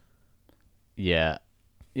 Yeah.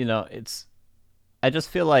 I just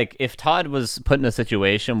feel like if Todd was put in a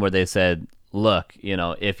situation where they said, look,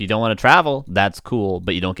 if you don't want to travel, that's cool,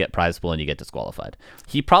 but you don't get prize pool and you get disqualified,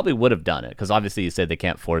 he probably would have done it. Because obviously you said they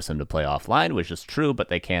can't force him to play offline, which is true, but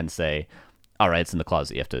they can say, all right, it's in the clause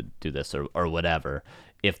that you have to do this or whatever,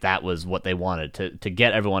 if that was what they wanted to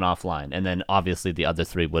get everyone offline. And then obviously the other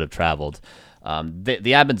three would have traveled. The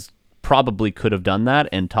admins probably could have done that,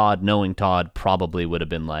 and Todd, knowing Todd, probably would have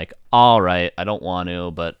been like, all right, I don't want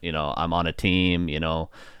to, but I'm on a team.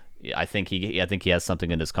 I think he has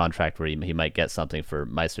something in his contract where he might get something for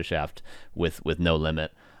Meisterschaft with no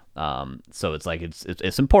limit. So it's like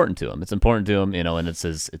it's important to him. It's important to him, and it's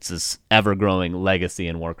his ever growing legacy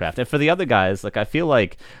in Warcraft. And for the other guys, like I feel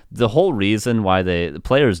like the whole reason why the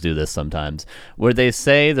players do this sometimes, where they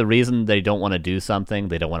say the reason they don't want to do something,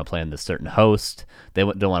 they don't want to play in this certain host, they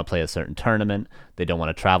don't want to play a certain tournament, they don't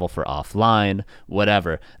want to travel for offline,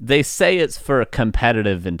 whatever. They say it's for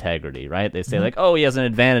competitive integrity, right? They say like, oh, he has an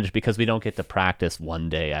advantage because we don't get to practice 1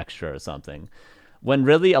 day extra or something. When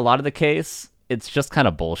really a lot of the case, it's just kind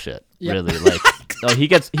of bullshit, really. Like, oh, he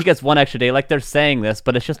gets 1 extra day. Like, they're saying this,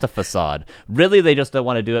 but it's just a facade. Really, they just don't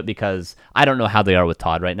want to do it because I don't know how they are with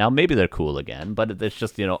Todd right now. Maybe they're cool again, but it's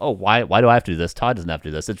just, oh, why do I have to do this? Todd doesn't have to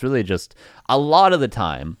do this. It's really just a lot of the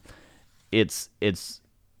time, it's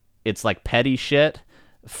like petty shit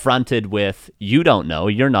fronted with, you don't know,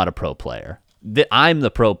 you're not a pro player. I'm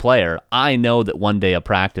the pro player. I know that 1 day of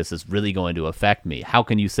practice is really going to affect me. How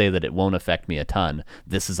can you say that it won't affect me a ton?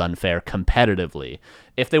 This is unfair competitively.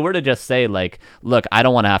 If they were to just say, like, look, I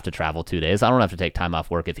don't want to have to travel 2 days. I don't have to take time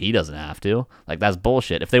off work if he doesn't have to. Like, that's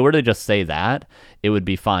bullshit. If they were to just say that, it would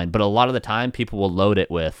be fine. But a lot of the time, people will load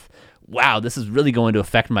it with, wow, this is really going to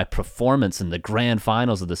affect my performance in the grand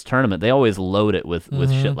finals of this tournament. They always load it with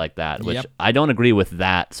shit like that, which I don't agree with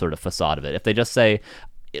that sort of facade of it. If they just say,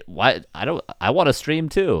 why I want to stream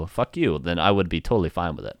too. Fuck you. Then I would be totally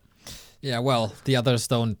fine with it. Yeah, well, the others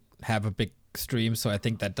don't have a big stream, so I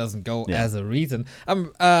think that doesn't go as a reason.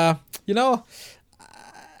 Xlord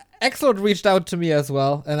reached out to me as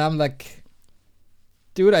well, and I'm like,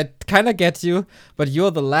 dude, I kind of get you, but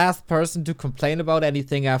you're the last person to complain about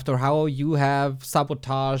anything after how you have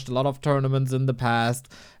sabotaged a lot of tournaments in the past.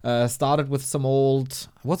 Started with some old,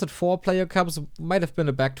 was it 4-player cups? Might have been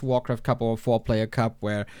a Back to Warcraft Cup or a 4-player cup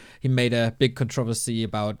where he made a big controversy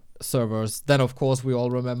about servers. Then, of course, we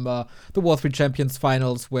all remember the WC3 Champions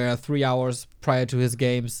Finals, where 3 hours prior to his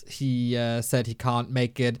games, he said he can't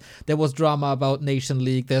make it. There was drama about Nation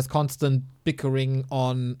League. There's constant bickering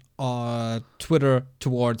on Twitter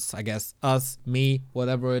towards, I guess, us, me,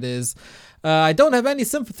 whatever it is. I don't have any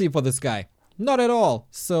sympathy for this guy. Not at all.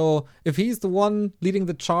 So if he's the one leading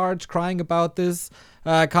the charge, crying about this,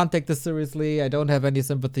 I can't take this seriously. I don't have any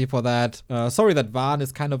sympathy for that. Sorry that Van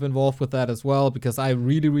is kind of involved with that as well, because I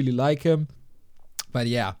really, really like him. But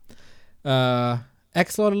yeah,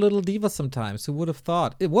 Xlord a little diva sometimes. Who would have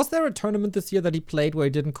thought? Was there a tournament this year that he played where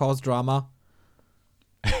he didn't cause drama?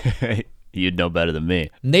 You'd know better than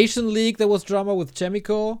me. Nation League, there was drama with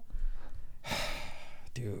Chemico.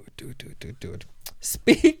 Dude.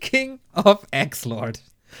 Speaking of Xlord,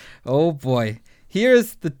 oh boy,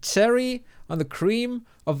 here's the cherry on the cream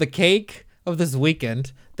of the cake of this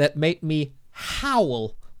weekend that made me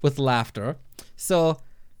howl with laughter. So,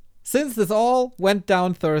 since this all went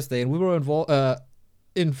down Thursday and we were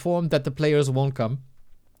informed that the players won't come,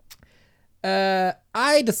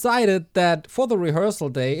 I decided that for the rehearsal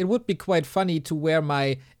day, it would be quite funny to wear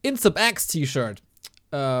my Insub X t-shirt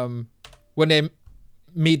when they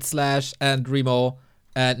meet Slash and Remo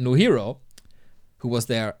and No Hero, who was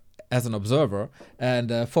there as an observer.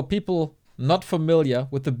 And for people not familiar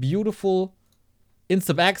with the beautiful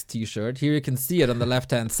Insub X t-shirt, here you can see it on the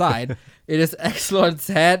left-hand side. It is Xlord's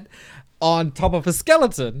head on top of a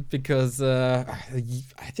skeleton, because I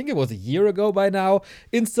think it was a year ago by now,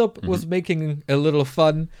 Insub was making a little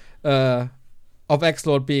fun of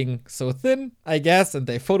Xlord being so thin, I guess, and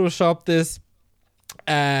they photoshopped this.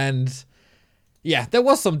 And yeah, there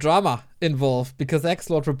was some drama involved, because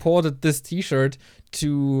Xlord reported this t-shirt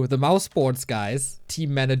to the Mouse Sports guys,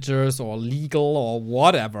 team managers or legal or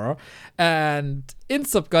whatever, and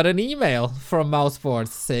Insub got an email from Mouse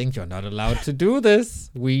Sports saying, "You're not allowed to do this.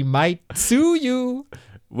 We might sue you."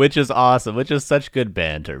 Which is awesome, which is such good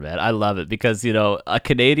banter, man. I love it, because, you know, a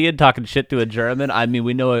Canadian talking shit to a German, I mean,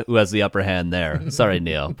 we know who has the upper hand there. Sorry,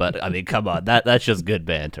 Neil, but, I mean, come on. That's just good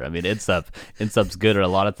banter. I mean, Insub's good at a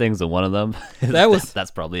lot of things, and one of them,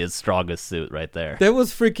 that's probably his strongest suit right there. That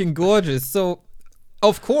was freaking gorgeous. So,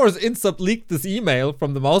 of course, Insub leaked this email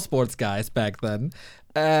from the Mouse Sports guys back then.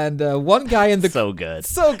 And one guy in the... So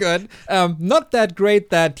good. Not that great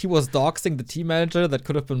that he was doxing the team manager. That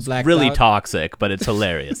could have been blacked really out. toxic, but it's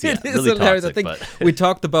hilarious. Yeah, it is really hilarious. Toxic, I think we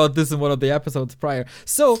talked about this in one of the episodes prior.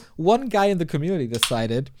 So one guy in the community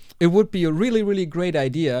decided it would be a really, really great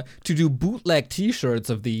idea to do bootleg t-shirts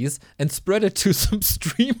of these and spread it to some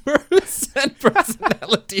streamers and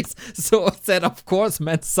personalities. So I said, of course,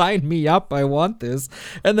 man, sign me up. I want this.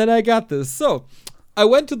 And then I got this. So I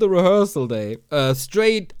went to the rehearsal day,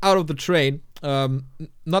 straight out of the train,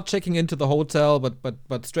 not checking into the hotel,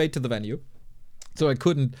 but straight to the venue. So I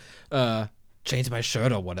couldn't change my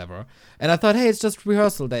shirt or whatever. And I thought, hey, it's just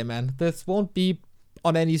rehearsal day, man. This won't be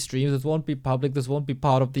on any streams. This won't be public. This won't be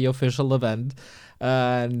part of the official event.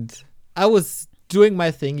 And I was doing my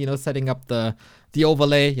thing, you know, setting up the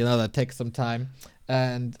overlay, you know, that takes some time.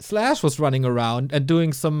 And Slash was running around and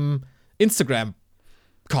doing some Instagram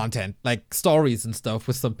content, like stories and stuff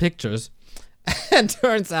with some pictures. And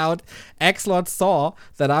turns out Xlord saw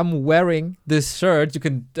that I'm wearing this shirt. You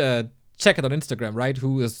can check it on Instagram, right?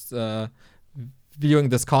 Who is viewing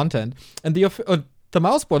this content. And the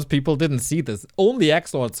Mouse Sports people didn't see this. Only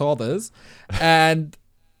Xlord saw this. And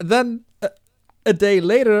then a day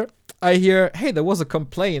later, I hear, hey, there was a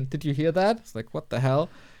complaint. Did you hear that? It's like, what the hell?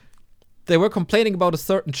 They were complaining about a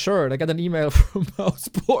certain shirt. I got an email from Mouse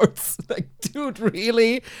Sports. Like, dude,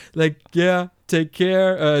 really? Like, yeah, take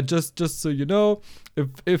care. Just so you know,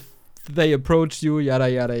 if they approach you, yada,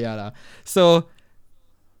 yada, yada. So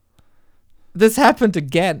this happened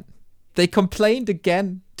again. They complained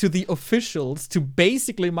again to the officials, to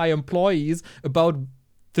basically my employees, about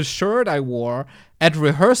the shirt I wore at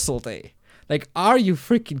rehearsal day. Like, are you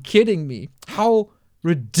freaking kidding me? How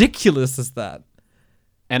ridiculous is that?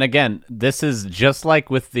 And again, this is just like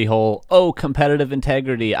with the whole, competitive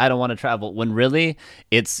integrity, I don't want to travel, when really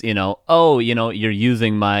it's, you're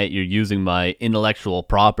using my intellectual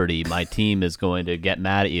property, my team is going to get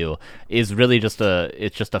mad at you, is really just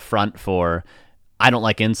a front for, I don't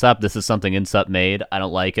like Insup, this is something Insup made, I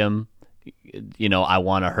don't like him. I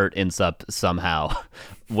want to hurt Insup somehow,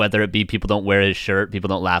 whether it be people don't wear his shirt, people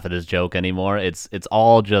don't laugh at his joke anymore. It's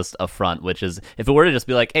all just a front, which is, if it were to just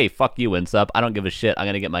be like, hey, fuck you, Insup, I don't give a shit, I'm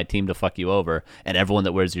going to get my team to fuck you over, and everyone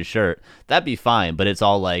that wears your shirt, that'd be fine. But it's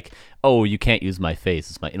all like, oh, you can't use my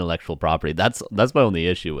face, it's my intellectual property. That's my only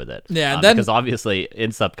issue with it. Yeah, because obviously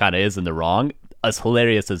Insup kind of is in the wrong, as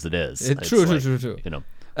hilarious as it is. True.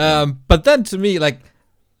 But then to me, like,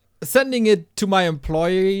 sending it to my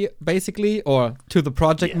employee, basically, or to the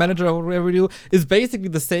project manager or whatever we do, is basically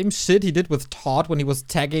the same shit he did with Todd when he was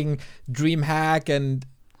tagging DreamHack and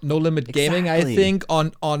No Limit Gaming, I think,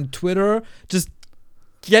 on Twitter. Just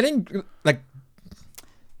getting, like,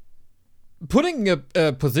 putting a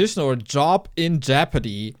position or a job in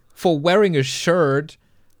jeopardy for wearing a shirt.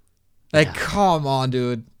 Like, come on,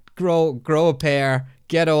 dude. Grow a pair.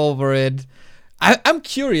 Get over it. I'm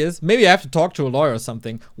curious, maybe I have to talk to a lawyer or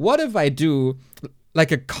something. What if I do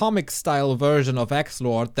like a comic style version of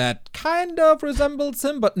X-Lord that kind of resembles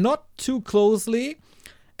him, but not too closely,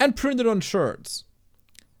 and print it on shirts?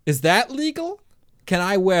 Is that legal? Can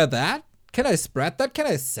I wear that? Can I spread that? Can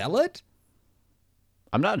I sell it?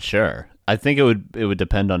 I'm not sure. I think it would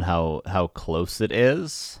depend on how close it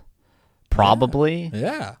is. Probably.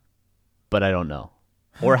 Yeah. But I don't know.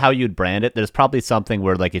 Or how you'd brand it. There's probably something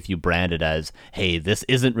where, like, if you brand it as, hey, this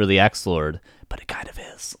isn't really X-Lord, but it kind of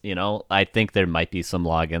is. I think there might be some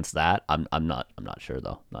law against that. I'm not sure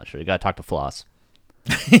though. Not sure. You gotta talk to Floss.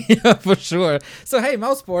 Yeah, for sure. So hey,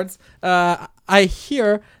 Mouse Sports, I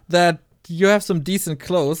hear that you have some decent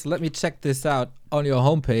clothes. Let me check this out on your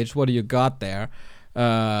homepage. What do you got there?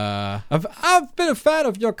 I've been a fan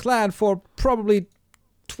of your clan for probably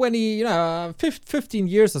 15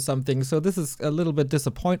 years or something, so this is a little bit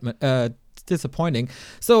disappointing.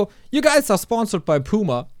 So you guys are sponsored by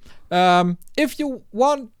Puma. If you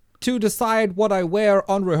want to decide what I wear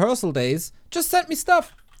on rehearsal days, just send me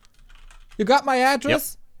stuff. You got my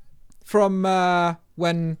address from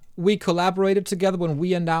when we collaborated together, when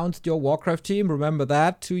we announced your Warcraft team. Remember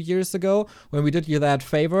that 2 years ago when we did you that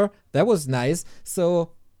favor? That was nice.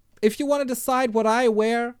 So if you want to decide what I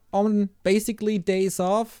wear on basically days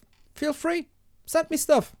off, feel free. Send me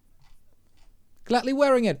stuff. Gladly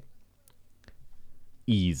wearing it.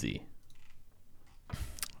 Easy.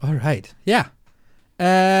 All right. Yeah.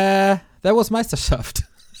 That was Meisterschaft.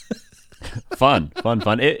 Fun.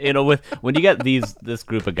 When you get this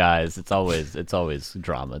group of guys, it's always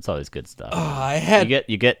drama. It's always good stuff.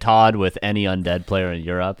 You get Todd with any undead player in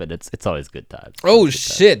Europe, and it's always good times. Oh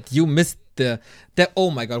shit! You missed that.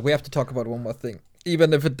 Oh my god! We have to talk about one more thing,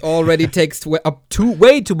 even if it already takes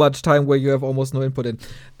way too much time, where you have almost no input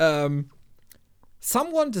in.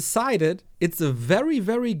 Someone decided it's a very,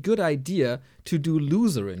 very good idea to do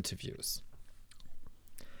loser interviews.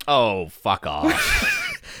 Oh, fuck off.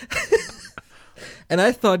 And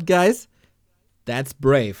I thought, guys, that's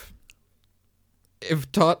brave. If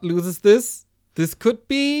Todd loses this could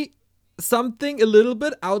be something a little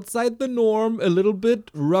bit outside the norm, a little bit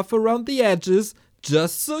rough around the edges,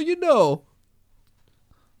 just so you know.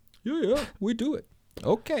 Yeah, we do it.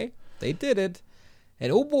 Okay, they did it.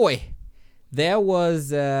 And oh boy, there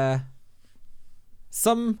was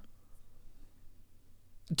some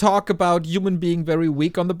talk about Human being very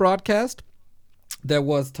weak on the broadcast. There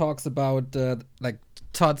was talks about, like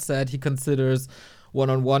Todd said, he considers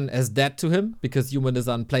one-on-one as dead to him because Human is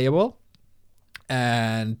unplayable.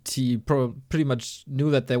 And he pretty much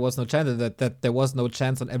knew that there was no chance, that there was no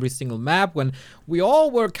chance on every single map, when we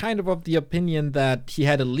all were kind of the opinion that he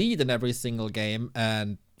had a lead in every single game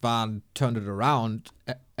and Van turned it around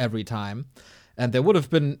every time. And there would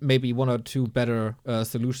have been maybe one or two better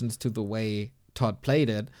solutions to the way Todd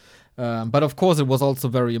played it. But of course, it was also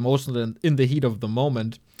very emotional and in the heat of the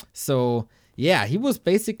moment. So yeah, he was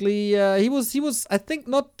basically he was I think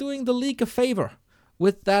not doing the league a favor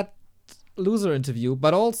with that loser interview.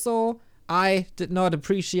 But also, I did not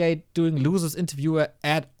appreciate doing losers interview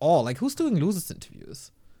at all. Like, who's doing losers interviews?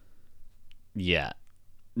 Yeah,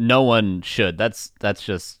 no one should. That's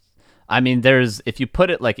just. I mean, if you put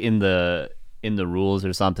it like in the rules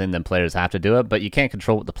or something, then players have to do it. But you can't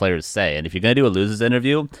control what the players say. And if you're gonna do a losers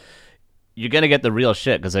interview, you're going to get the real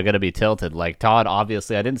shit because they're going to be tilted. Like Todd,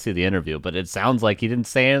 obviously, I didn't see the interview, but it sounds like he didn't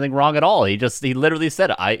say anything wrong at all. He literally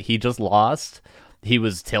said he just lost. He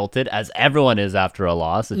was tilted, as everyone is after a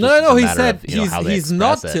loss. It's no, he said he's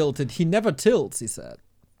not tilted. He never tilts, he said.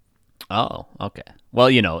 Oh, okay. Well,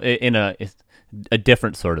 in a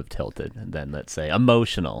different sort of tilted than, let's say,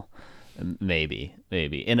 emotional. Maybe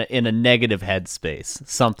in a negative headspace,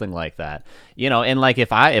 something like that, and like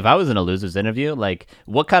if I was in a loser's interview, like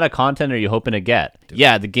what kind of content are you hoping to get? Dude.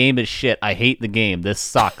 Yeah, the game is shit, I hate the game, this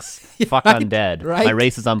sucks. Fuck right, undead, right? My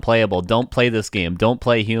race is unplayable, don't play this game, don't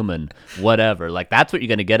play human, whatever. Like that's what you're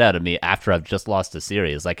gonna get out of me after I've just lost a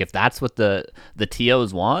series. Like if that's what the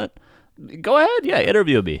TOs want, go ahead, yeah,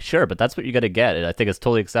 interview me, sure, but that's what you're gonna get. And I think it's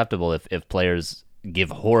totally acceptable if players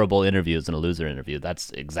give horrible interviews in a loser interview.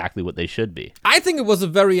 That's exactly what they should be. I think it was a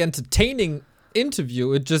very entertaining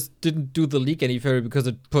interview. It just didn't do the league any favor because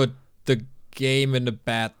it put the game in a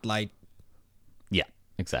bad light. Yeah,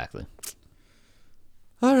 exactly.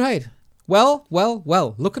 All right. Well.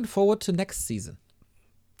 Looking forward to next season.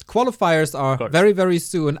 Qualifiers are very, very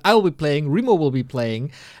soon. I will be playing. Remo will be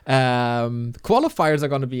playing. Qualifiers are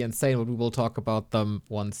going to be insane, but we will talk about them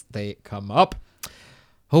once they come up.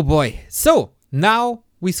 Oh boy. So, now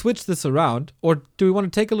we switch this around, or do we want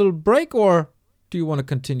to take a little break, or do you want to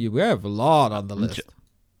continue? We have a lot on the list.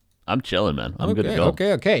 I'm chilling, man. I'm good to go.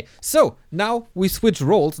 Okay. So now we switch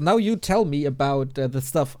roles. Now you tell me about the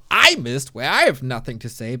stuff I missed, where I have nothing to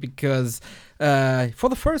say, because for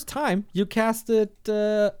the first time you casted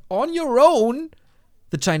on your own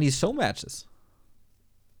the Chinese Showmatches.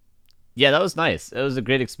 Yeah, that was nice. It was a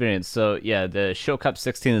great experience. So, yeah, the Show Cup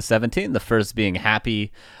 16 and 17, the first being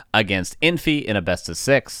Happy against Infi in a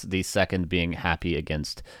best-of-6, the second being Happy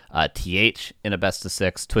against TH in a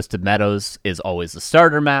best-of-6. Twisted Meadows is always the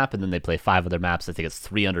starter map, and then they play 5 other maps. I think it's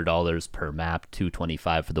 $300 per map,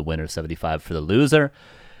 $225 for the winner, $75 for the loser.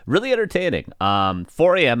 Really entertaining.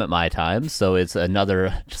 4 a.m. at my time, so it's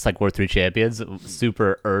another, just like War 3 Champions,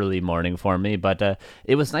 super early morning for me. But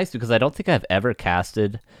it was nice because I don't think I've ever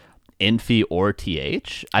casted Infi or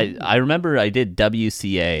TH. I remember I did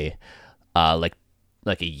WCA like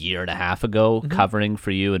a year and a half ago, covering for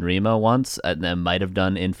you and Remo once, and then might have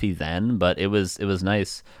done Infi then, but it was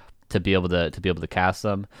nice to be able to cast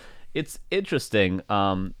them. It's interesting.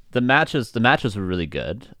 The matches were really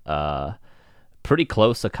good. Pretty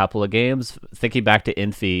close a couple of games. Thinking back to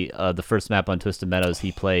Infi, the first map on Twisted Meadows,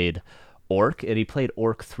 he played Orc, and he played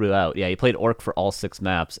Orc throughout. Yeah, he played Orc for all 6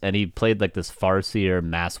 maps, and he played like this Farseer,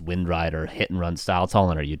 Mass Windrider, hit and run style. It's all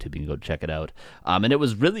on our YouTube. You can go check it out. And it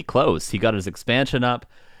was really close. He got his expansion up.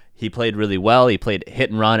 He played really well. He played hit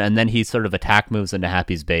and run, and then he sort of attack moves into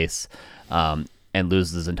Happy's base and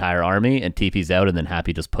loses his entire army, and TP's out, and then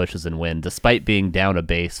Happy just pushes and wins, despite being down a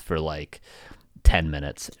base for like 10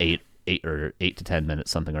 minutes, 8 to 10 minutes,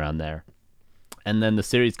 something around there. And then the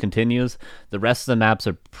series continues. The rest of the maps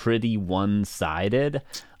are pretty one-sided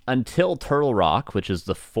until Turtle Rock, which is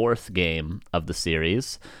the 4th game of the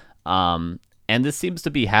series. And this seems to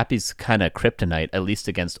be Happy's kind of kryptonite, at least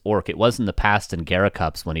against Orc. It was in the past in Gara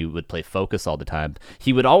Cups when he would play Focus all the time.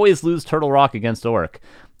 He would always lose Turtle Rock against Orc.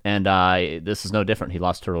 And this is no different. He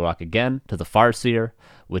lost Turtle Rock again to the Farseer,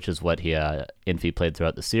 which is what Infi played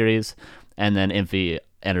throughout the series. And then Infi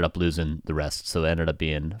ended up losing the rest, so it ended up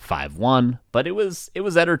being 5-1, but it was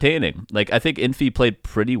entertaining. Like, I think Infi played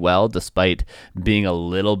pretty well despite being a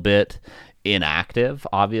little bit inactive.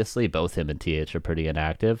 Obviously, both him and TH are pretty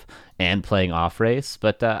inactive and playing off race,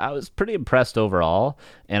 but I was pretty impressed overall.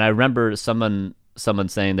 And I remember someone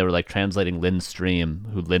saying they were like translating Lynn's stream,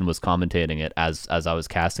 who Lynn was commentating it as I was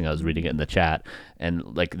casting. I was reading it in the chat, and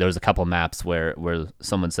like there was a couple maps where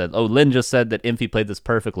someone said, "Oh, Lynn just said that Infi played this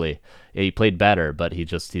perfectly. Yeah, he played better, but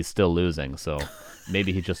he's still losing." So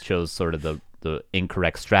maybe he just chose sort of the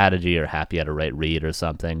incorrect strategy, or Happy had a right read or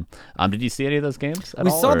something. Did you see any of those games at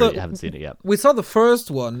all? You haven't seen it yet. We saw the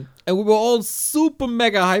first one, and we were all super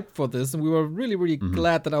mega hyped for this, and we were really, really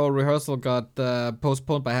glad that our rehearsal got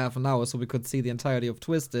postponed by half an hour so we could see the entirety of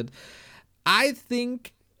Twisted. I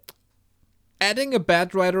think adding a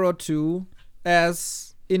bad rider or two,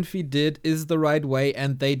 as Infi did, is the right way,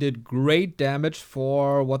 and they did great damage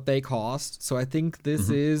for what they cost. So I think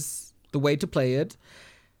this is the way to play it.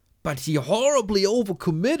 But he horribly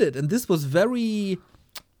overcommitted, and this was very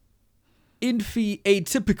Infi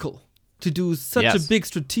atypical to do such a big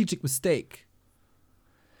strategic mistake.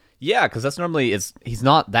 Yeah, because that's normally he's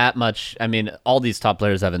not that much. I mean, all these top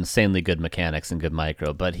players have insanely good mechanics and good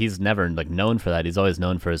micro, but he's never like known for that. He's always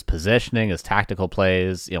known for his positioning, his tactical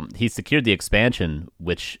plays. He secured the expansion,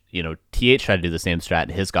 which TH tried to do the same strat,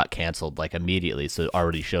 and his got canceled like immediately. So it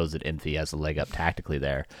already shows that Infi has a leg up tactically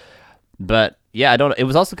there. But yeah, it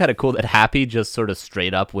was also kind of cool that Happy just sort of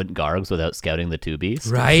straight up went Gargs without scouting the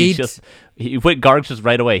 2Bs. Right. He went Gargs just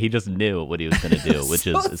right away. He just knew what he was going to do, which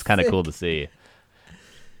is kind of cool to see.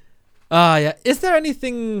 Yeah. Is there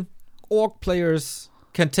anything Orc players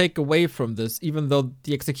can take away from this, even though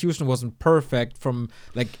the execution wasn't perfect from,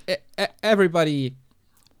 like, everybody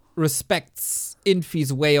respects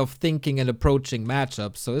Infi's way of thinking and approaching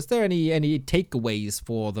matchups. So is there any takeaways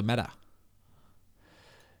for the meta?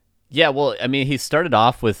 Yeah, well, I mean, he started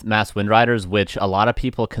off with Mass Wind Riders, which a lot of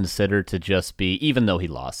people consider to just be, even though he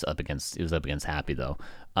lost he was up against Happy, though.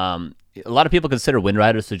 A lot of people consider Wind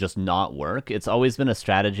Riders to just not work. It's always been a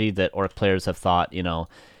strategy that Orc players have thought,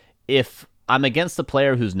 if I'm against a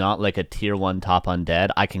player who's not like a tier 1 top undead,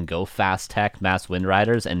 I can go fast tech Mass Wind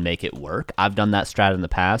Riders and make it work. I've done that strat in the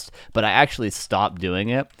past, but I actually stopped doing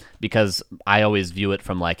it because I always view it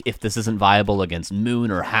from like, if this isn't viable against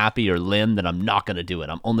Moon or Happy or Lynn, then I'm not going to do it.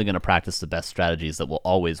 I'm only going to practice the best strategies that will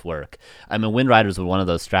always work. I mean, Wind Riders were one of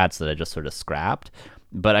those strats that I just sort of scrapped,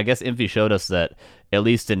 but I guess Infi showed us that, at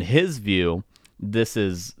least in his view, this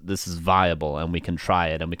is viable and we can try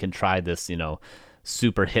it, and we can try this,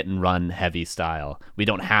 super hit and run heavy style. We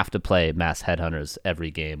don't have to play Mass Headhunters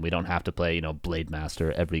every game. We don't have to play, Blade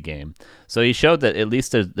Master every game. So he showed that at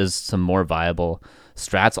least there's some more viable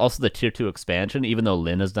strats. Also, the tier 2 expansion, even though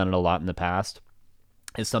Lynn has done it a lot in the past,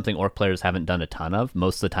 is something Orc players haven't done a ton of.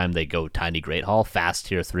 Most of the time they go Tiny Great Hall, fast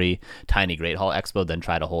tier 3, Tiny Great Hall Expo, then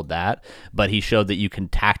try to hold that. But he showed that you can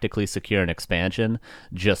tactically secure an expansion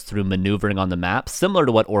just through maneuvering on the map, similar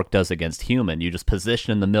to what Orc does against Human. You just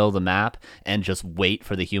position in the middle of the map and just wait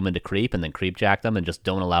for the Human to creep and then creep jack them and just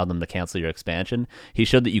don't allow them to cancel your expansion. He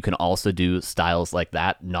showed that you can also do styles like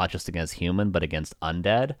that, not just against Human, but against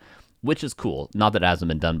Undead, which is cool. Not that it hasn't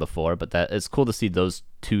been done before, but that it's cool to see those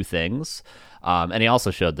two things. And he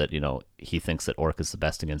also showed that, he thinks that Orc is the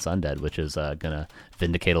best against Undead, which is going to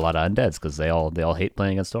vindicate a lot of Undeads because they all hate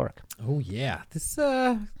playing against Orc. Oh, yeah. This is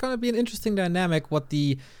going to be an interesting dynamic, what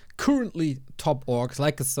the currently top Orcs,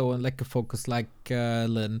 like Aso and like Focus, like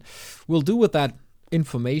Lin, will do with that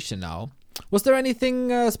information now. Was there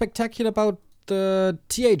anything spectacular about the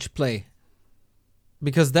TH play?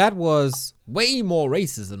 Because that was way more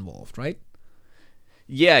races involved, right?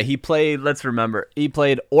 Yeah, he played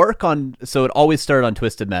Orc on, so it always started on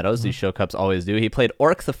Twisted Meadows. Mm-hmm. These show cups always do. He played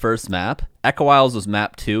Orc the first map. Echo Isles was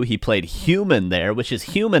map 2. He played Human there, which is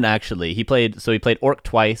Human actually. He played Orc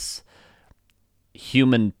twice,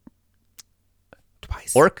 Human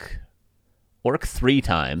twice. Orc 3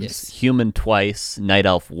 times, yes. Human twice, Night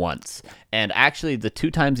Elf once. And actually, the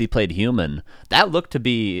 2 times he played Human, that looked to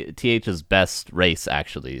be TH's best race,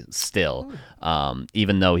 actually, still.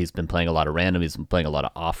 Even though he's been playing a lot of random, he's been playing a lot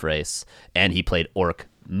of off-race, and he played Orc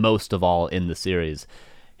most of all in the series.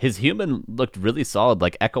 His Human looked really solid,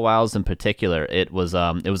 like Echo Isles in particular. It was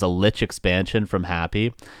a Lich expansion from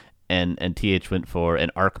Happy, and TH went for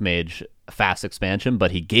an Archmage fast expansion,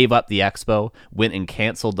 but he gave up the expo, went and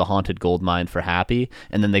canceled the Haunted Gold Mine for Happy,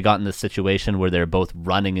 and then they got in this situation where they're both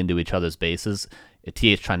running into each other's bases.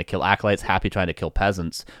 TH trying to kill Acolytes, Happy trying to kill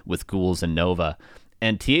Peasants with Ghouls and Nova.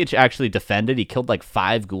 And TH actually defended. He killed like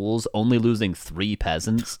 5 Ghouls, only losing 3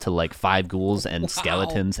 Peasants to like 5 Ghouls and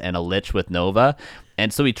Skeletons and a Lich with Nova.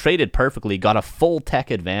 And so he traded perfectly, got a full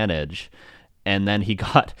tech advantage, and then he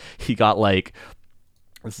got like...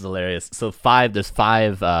 This is hilarious. So there's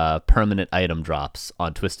 5 permanent item drops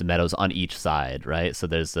on Twisted Meadows on each side, right? So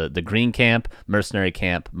there's the Green Camp, Mercenary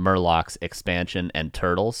Camp, Murlocs, Expansion, and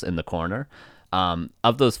Turtles in the corner.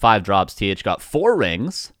 Of those 5 drops, TH got 4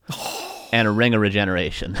 rings and a Ring of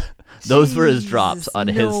Regeneration. Those were his drops on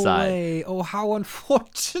his side. Way. Oh, how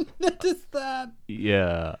unfortunate is that?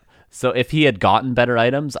 Yeah. So if he had gotten better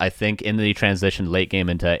items, I think in the transition late game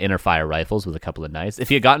into Inner Fire Rifles with a couple of Knights, if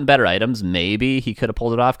he had gotten better items, maybe he could have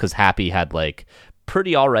pulled it off, because Happy had like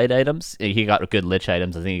pretty all right items. He got good Lich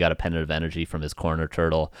items. I think he got a Pendant of Energy from his corner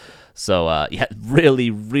turtle. So yeah, really,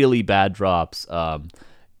 really bad drops. 5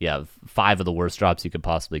 of the worst drops you could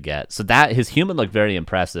possibly get. So that his Human looked very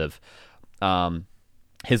impressive.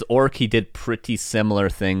 His Orc, he did pretty similar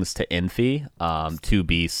things to Infi. 2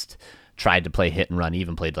 Beast. Tried to play hit and run,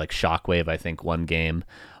 even played like Shockwave, I think, one game.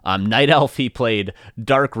 Night Elf, he played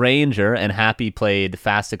Dark Ranger, and Happy played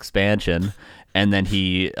Fast Expansion, and then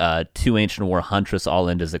he 2 Ancient War Huntress all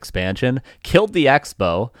into his expansion, killed the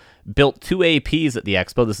Expo, built 2 APs at the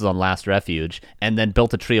Expo, this is on Last Refuge, and then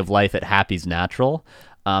built a Tree of Life at Happy's Natural,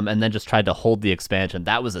 and then just tried to hold the expansion.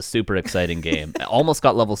 That was a super exciting game. Almost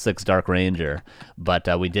got level 6 Dark Ranger, but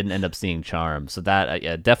we didn't end up seeing Charm. So that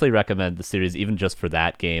definitely recommend the series, even just for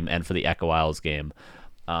that game and for the Echo Isles game.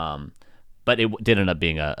 But it did end up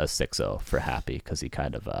being a 6-0 for Happy, because he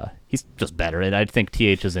kind of he's just better. And I think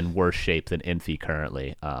TH is in worse shape than Infi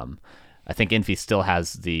currently. I think Infi still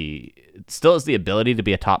has the ability to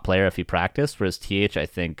be a top player if he practiced, whereas TH, I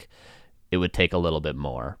think, it would take a little bit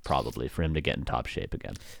more probably for him to get in top shape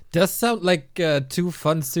again. Does sound like two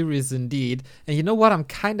fun series indeed. And you know what? I'm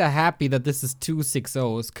kind of happy that this is 2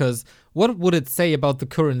 6-0s, because what would it say about the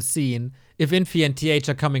current scene if Infi and TH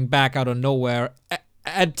are coming back out of nowhere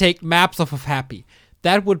and take maps off of Happy?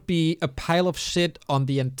 That would be a pile of shit on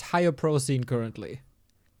the entire pro scene currently.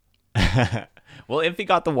 Well, Infi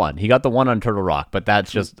got the one. He got the one on Turtle Rock, but I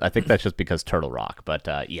think that's just because Turtle Rock. But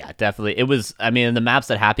yeah, definitely. It was, I mean, the maps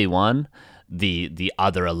that Happy won, the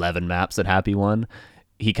other 11 maps that Happy won,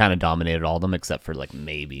 he kind of dominated all of them except for like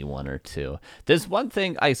maybe one or two. There's one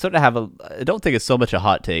thing I sort of I don't think it's so much a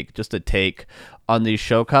hot take, just a take on these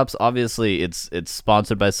show cups. Obviously, it's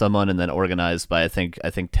sponsored by someone and then organized by, I think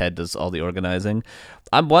Ted does all the organizing.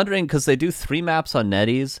 I'm wondering, because they do 3 maps on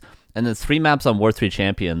NetEase, and then 3 maps on War 3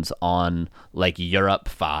 Champions on like Europe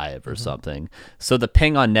 5 or something. So the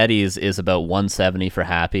ping on NetEase is about 170 for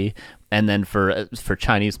Happy. And then for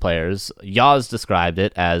Chinese players, Yaz described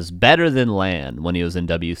it as better than LAN when he was in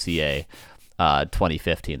WCA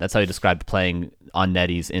 2015. That's how he described playing on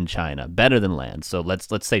NetEase in China. Better than LAN. So let's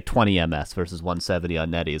say 20 MS versus 170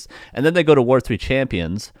 on NetEase. And then they go to War 3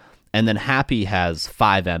 Champions, and then Happy has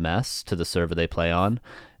 5 MS to the server they play on.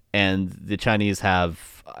 And the Chinese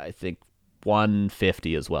have, I think,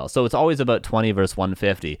 150 as well. So it's always about 20 versus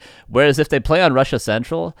 150. Whereas if they play on Russia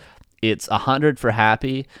Central, it's 100 for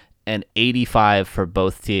Happy and 85 for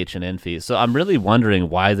both TH and Infi. So I'm really wondering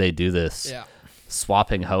why they do this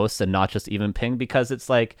swapping hosts and not just even ping, because it's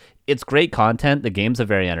like, it's great content. The games are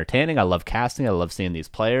very entertaining. I love casting. I love seeing these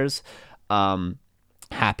players.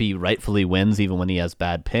 Happy rightfully wins even when he has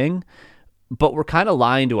bad ping. But we're kind of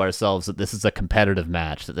lying to ourselves that this is a competitive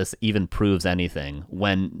match, that this even proves anything,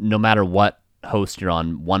 when no matter what host you're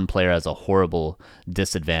on, one player has a horrible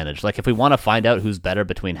disadvantage. Like, if we want to find out who's better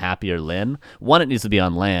between Happy or Lin, 1, it needs to be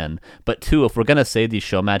on LAN, but 2, if we're going to say these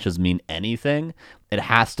show matches mean anything, it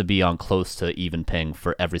has to be on close to even ping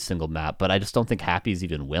for every single map. But I just don't think Happy's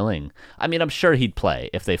even willing. I mean, I'm sure he'd play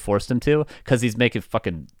if they forced him to, because he's making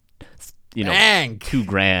fucking... Dang.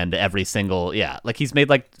 $2,000 every single, like he's made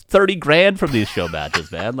like 30 grand from these show matches,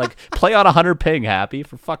 man. Like, play on 100 ping, Happy,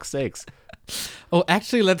 for fuck's sakes. Oh,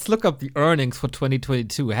 actually, let's look up the earnings for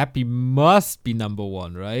 2022. Happy must be number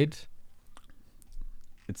 1, right?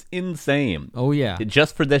 It's insane. Oh yeah.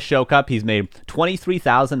 Just for this show cup, he's made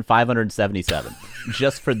 23,577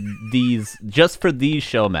 just for these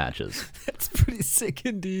show matches. That's pretty sick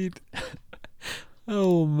indeed.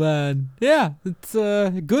 Oh man, yeah, it's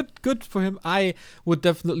good for him. I would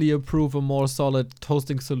definitely approve a more solid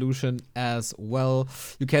hosting solution as well.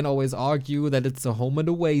 You can always argue that it's a home and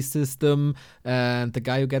away system, and the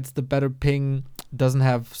guy who gets the better ping doesn't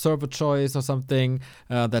have server choice or something.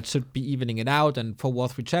 That should be evening it out, and for War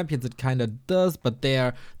 3 Champions it kind of does, but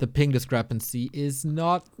there the ping discrepancy is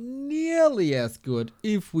not nearly as good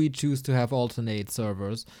if we choose to have alternate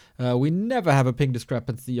servers. We never have a ping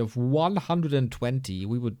discrepancy of 120.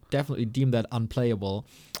 We would definitely deem that unplayable.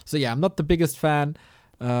 So yeah, I'm not the biggest fan,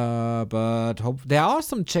 but there are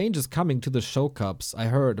some changes coming to the show cups. I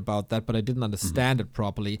heard about that, but I didn't understand it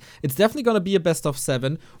properly. It's definitely going to be a best of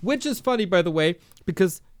 7, which is funny, by the way,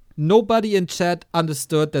 because nobody in chat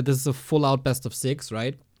understood that this is a full-out best of 6,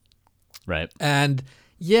 right? Right. And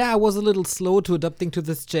yeah, I was a little slow to adapting to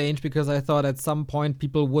this change because I thought at some point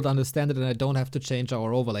people would understand it and I don't have to change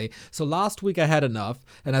our overlay. So last week I had enough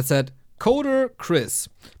and I said, Coder Chris,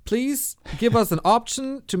 please give us an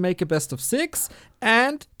option to make a best of 6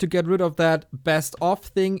 and to get rid of that best of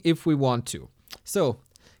thing if we want to. So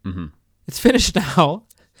it's finished now.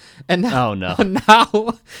 And now,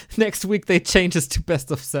 now next week they change us to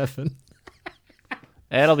best of 7.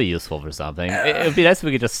 It'll be useful for something. It would be nice if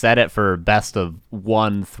we could just set it for best of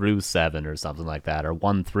 1 through 7 or something like that, or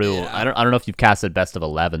 1 through. Yeah. I don't know if you've casted best of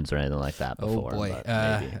 11s or anything like that before. Oh boy,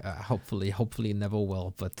 hopefully never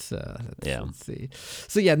will. But let's see.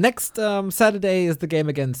 So yeah, next Saturday is the game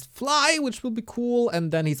against Fly, which will be cool,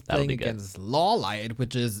 and then he's playing against Lawlight,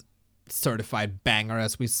 which is certified banger,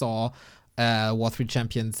 as we saw. War 3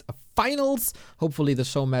 Champions Finals. Hopefully the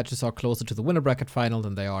show matches are closer to the winner bracket final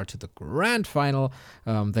than they are to the grand final.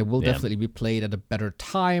 They will definitely be played at a better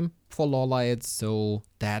time for Lawlight, so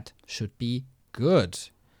that should be good.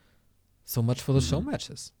 So much for the show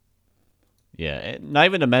matches. Yeah, not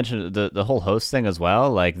even to mention the whole host thing as well.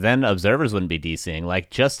 Like, then observers wouldn't be DCing. Like,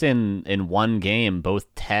 just in one game,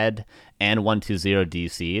 both Ted and 120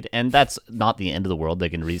 DC'd, and that's not the end of the world. They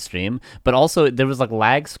can restream. But also, there was like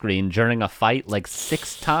lag screen during a fight like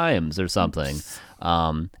 6 times or something.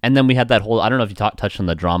 And then we had that whole, I don't know if you touched on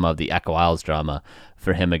the drama of the Echo Isles drama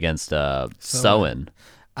for him against Soen.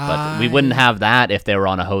 But we wouldn't have that if they were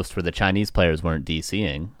on a host where the Chinese players weren't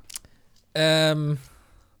DCing. Actually,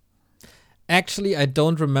 I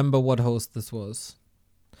don't remember what host this was.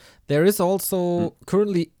 There is also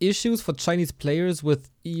currently issues for Chinese players with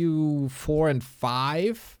EU 4 and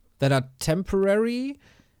 5 that are temporary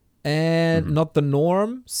and not the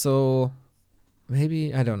norm. So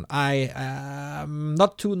maybe, I don't know. I am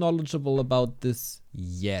not too knowledgeable about this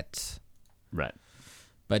yet. Right.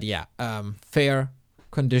 But yeah, fair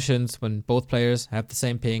conditions when both players have the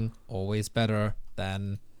same ping, always better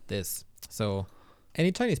than this. So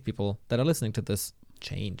any Chinese people that are listening to this,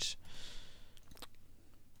 change.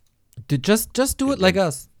 Just do it like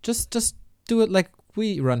us. Just do it like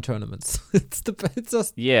we run tournaments. It's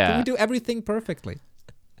just we do everything perfectly.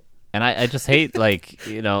 And I just hate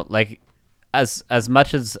as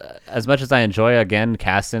much as I enjoy again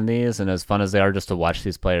casting these and as fun as they are just to watch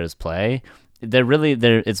these players play,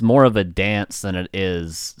 it's more of a dance than it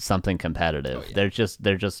is something competitive. They're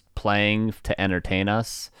just playing to entertain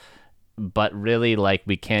us, but really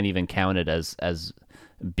we can't even count it as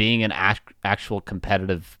being an actual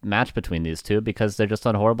competitive match between these two because they're just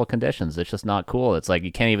on horrible conditions. It's just not cool. It's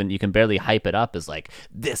you can barely hype it up as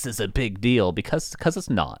this is a big deal because it's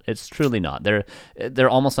not. It's truly not. They're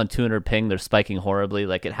almost on 200 ping. They're spiking horribly.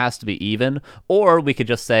 It has to be even. Or we could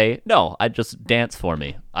just say, no, I just dance for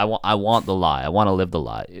me. I want the lie. I want to live the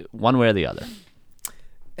lie. One way or the other.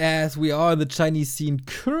 As we are in the Chinese scene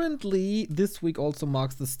currently, this week also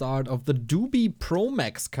marks the start of the Doobie Pro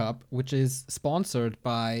Max Cup, which is sponsored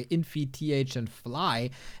by Infi, TH, and Fly,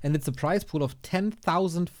 and it's a prize pool of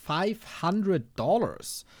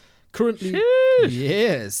 $10,500. Currently,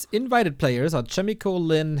 yes, invited players are Chemico,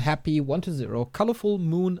 Lin, Happy, 120, Colorful,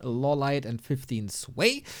 Moon, Lawlight, and 15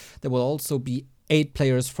 Sway. There will also be 8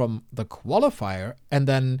 players from the qualifier, and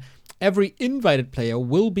then every invited player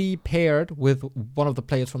will be paired with one of the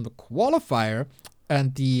players from the qualifier,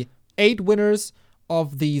 and the 8 winners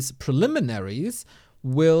of these preliminaries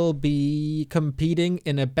will be competing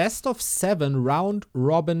in a best-of-7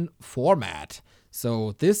 round-robin format.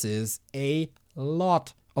 So this is a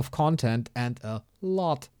lot of content and a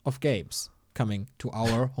lot of games coming to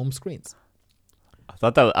our home screens. I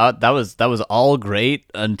thought that was all great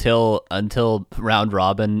until round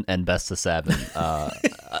robin and best of 7.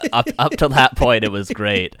 Up to that point, it was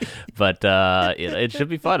great, but it should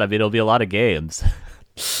be fun. I mean, it'll be a lot of games.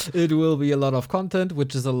 It will be a lot of content,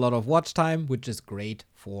 which is a lot of watch time, which is great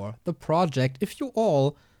for the project. If you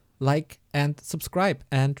all like and subscribe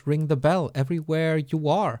and ring the bell everywhere you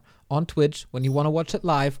are, on Twitch when you want to watch it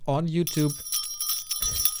live, on YouTube.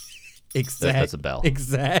 Exactly. That's a bell.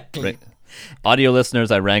 Exactly. Audio listeners,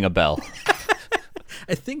 I rang a bell.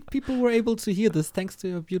 I think people were able to hear this thanks to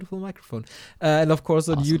your beautiful microphone. And of course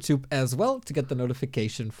on YouTube as well to get the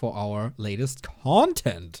notification for our latest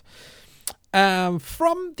content.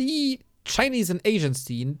 From the Chinese and Asian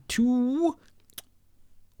scene to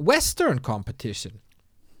Western competition.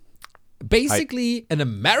 Basically an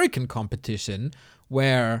American competition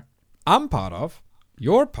where I'm part of,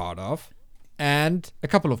 you're part of, and a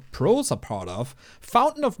couple of pros are part of.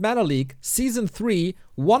 Fountain of Mana League Season 3,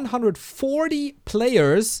 140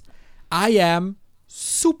 players. I am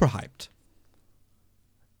super hyped.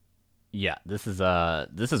 Yeah, this is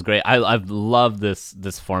great. I've loved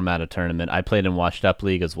this format of tournament. I played in Washed Up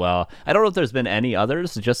League as well. I don't know if there's been any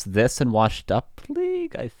others, just this and Washed Up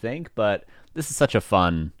League, I think, but this is such a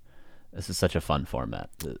fun format.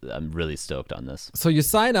 I'm really stoked on this. So you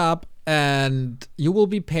sign up and you will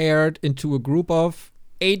be paired into a group of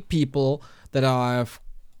 8 people that are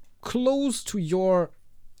close to your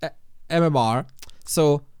MMR.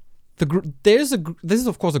 So this is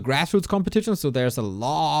of course a grassroots competition, so there's a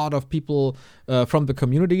lot of people from the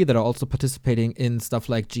community that are also participating in stuff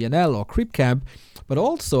like GNL or Creep Camp, but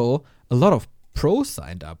also a lot of pros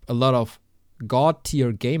signed up, a lot of god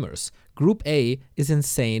tier gamers. Group A is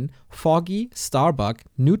insane. Foggy, Starbuck,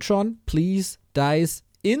 Neutron, Please, Dice,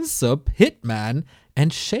 Insup, Hitman,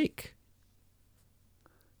 and Shake.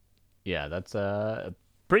 Yeah, that's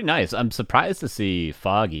pretty nice. I'm surprised to see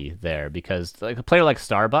Foggy there because a player like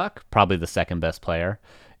Starbuck, probably the second best player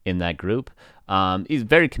in that group. He's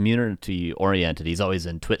very community oriented. He's always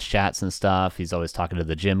in Twitch chats and stuff. He's always talking to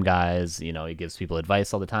the gym guys. He gives people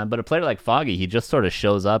advice all the time. But a player like Foggy, he just sort of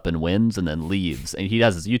shows up and wins and then leaves. And he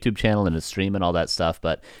has his YouTube channel and his stream and all that stuff,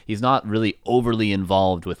 but he's not really overly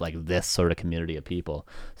involved with this sort of community of people.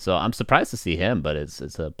 So I'm surprised to see him, but it's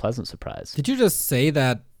a pleasant surprise. Did you just say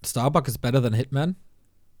that Starbuck is better than Hitman?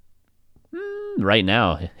 Right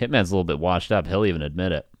now, Hitman's a little bit washed up. He'll even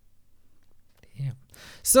admit it. Damn.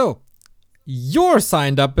 So you're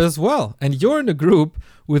signed up as well, and you're in a group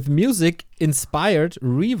with music inspired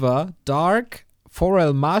Riva, Dark,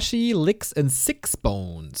 Forel Mashi, Licks, and Six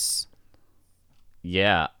Bones.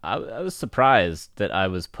 Yeah, I was surprised that I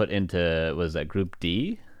was put into, was that Group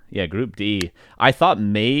D? Yeah, Group D. I thought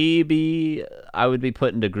maybe I would be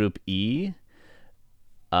put into Group E.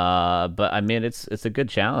 But I mean, it's a good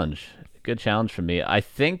challenge. Good challenge for me. I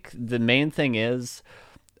think the main thing is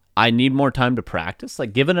I need more time to practice.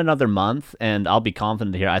 Like, given another month, and I'll be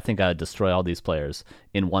confident here. I think I would destroy all these players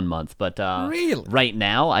in 1 month. But Really? right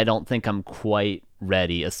now, I don't think I'm quite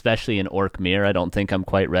ready, especially in Orc Mir. I don't think I'm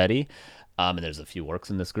quite ready. And there's a few orcs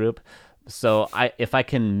in this group. So if I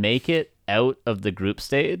can make it out of the group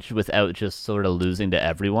stage without just sort of losing to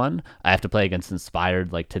everyone, I have to play against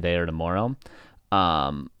Inspired like today or tomorrow.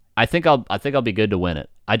 I think I'll be good to win it.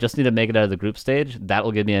 I just need to make it out of the group stage. That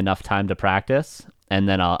will give me enough time to practice, and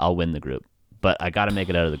then I'll win the group. But I got to make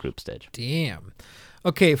it out of the group stage. Damn.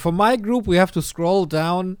 Okay, for my group, we have to scroll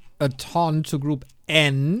down a ton to Group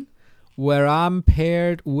N, where I'm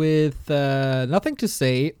paired with Nothing to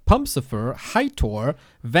Say, Pumpsifer, Hightor,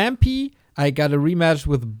 Vampy. I got a rematch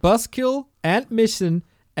with Buzzkill and Mission,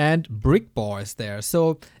 and Brickbar is there.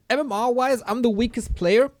 So MMR-wise, I'm the weakest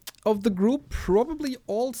player of the group, probably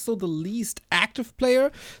also the least active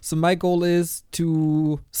player. So my goal is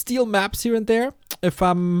to steal maps here and there. If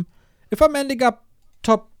I'm ending up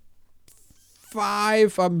top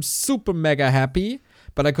 5, I'm super mega happy,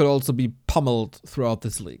 but I could also be pummeled throughout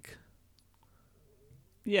this league.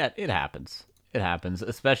 Yeah, it happens. It happens,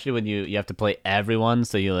 especially when you have to play everyone,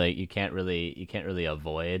 so you can't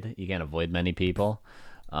avoid many people.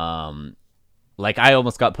 Like, I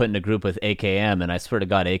almost got put in a group with AKM, and I swear to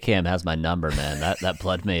God, AKM has my number, man. That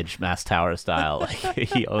Blood Mage Mass Tower style, like,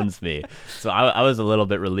 he owns me. So I was a little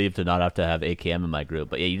bit relieved to not have to have AKM in my group.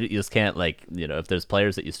 But yeah, you just can't, like, if there's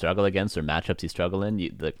players that you struggle against or matchups you struggle in,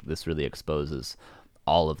 this really exposes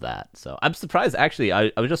all of that. So I'm surprised, actually.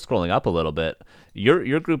 I was just scrolling up a little bit.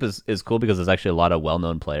 Your group is cool because there's actually a lot of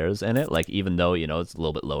well-known players in it. Like, even though, it's a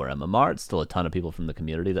little bit lower MMR, it's still a ton of people from the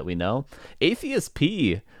community that we know. Atheist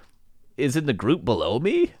P is in the group below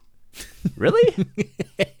me? Really?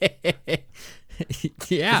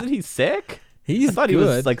 Yeah. Isn't he sick? I thought he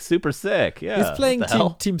was, like, super sick. Yeah. He's playing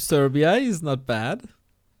Team Serbia. He's not bad.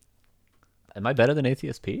 Am I better than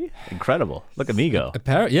Atheist P? Incredible. Look at me go.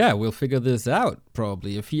 Yeah, we'll figure this out,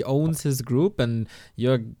 probably. If he owns his group and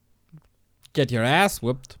you get your ass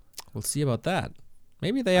whooped, we'll see about that.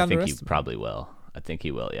 Maybe they underestimate. I think he probably will. I think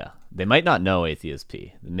he will, yeah. They might not know Atheist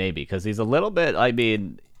P. Maybe, because he's a little bit, I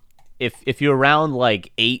mean... If you're around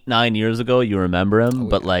like 8-9 years ago, you remember him,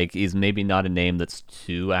 but like he's maybe not a name that's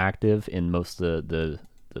too active in most of the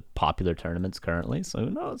popular tournaments currently. So who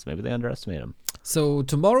knows? Maybe they underestimate him. So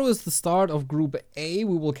tomorrow is the start of Group A.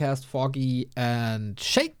 We will cast Foggy and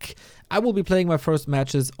Shake. I will be playing my first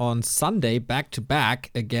matches on Sunday back to back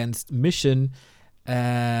against Mission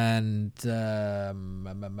and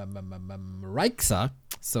Reixa.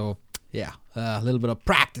 So yeah, a little bit of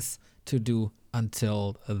practice to do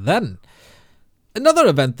until then. Another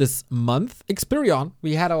event this month, Xperion.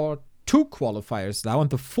 We had our 2 qualifiers now, and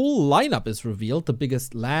the full lineup is revealed. The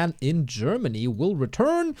biggest LAN in Germany will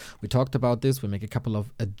return. We talked about this. We make a couple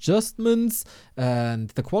of adjustments, and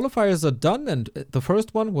the qualifiers are done. And the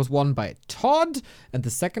first one was won by Todd, and the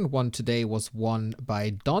second one today was won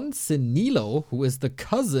by Don Cenilo, who is the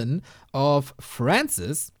cousin of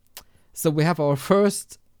Francis. So we have our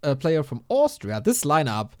first player from Austria. This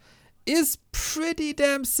lineup is pretty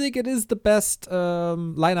damn sick. It is the best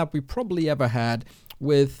lineup we probably ever had,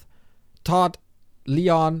 with Todd,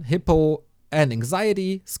 Leon, Hippo, and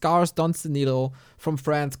Anxiety, Scars, Don Cenilo. From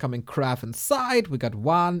France coming Krav inside. We got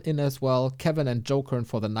Juan in as well, Kevin and Jokern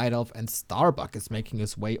for the Night Elf, and Starbuck is making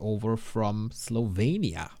his way over from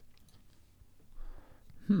Slovenia.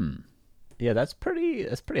 Yeah, that's pretty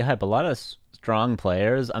hype. A lot of strong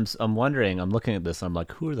players. I'm wondering, I'm looking at this and I'm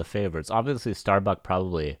like, who are the favorites? Obviously Starbuck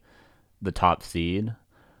probably the top seed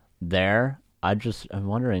there. I'm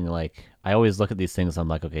wondering, like, I always look at these things, I'm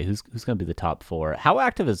like, okay, who's going to be the top 4? How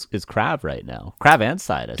active is Krav right now? Krav and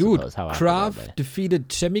Side, I suppose. How active are they? Krav defeated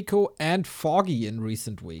Chemico and Foggy in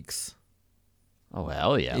recent weeks. Oh,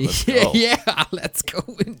 hell yeah. Let's go. Yeah, let's go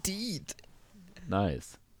indeed.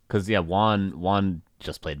 Nice. Because, yeah, Juan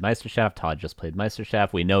just played Meisterschaft. Todd just played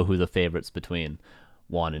Meisterschaft. We know who the favorites between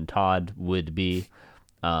Juan and Todd would be.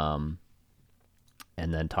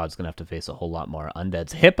 And then Todd's going to have to face a whole lot more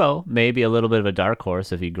undeads. Hippo, maybe a little bit of a dark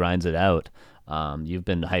horse if he grinds it out. You've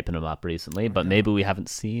been hyping him up recently, but maybe we haven't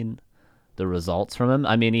seen the results from him.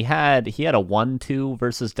 I mean, he had a 1-2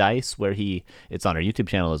 versus Dice where it's on our YouTube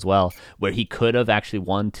channel as well, where he could have actually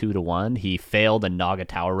won 2-1. He failed a Naga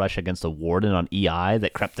Tower Rush against a Warden on EI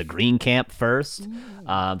that crept the green camp first.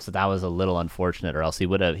 So that was a little unfortunate, or else he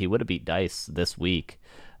would have beat Dice this week.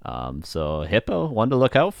 So Hippo, one to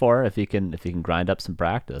look out for if he can grind up some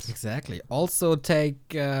practice. Exactly. Also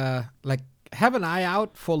have an eye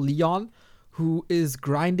out for Leon, who is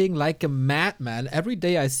grinding like a madman. Every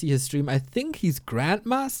day I see his stream. I think he's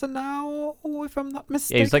Grandmaster now, if I'm not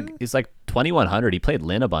mistaken. Yeah, he's like 2100. He played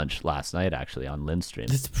Lin a bunch last night, actually, on Lin's stream.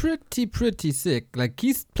 It's pretty sick. Like,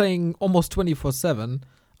 he's playing almost 24/7.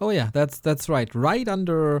 Oh yeah, that's right. Right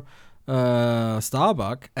under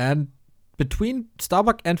Starbuck, and between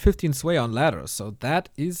Starbuck and 15 Sway on ladders. So that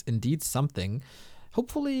is indeed something.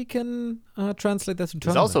 Hopefully he can translate that to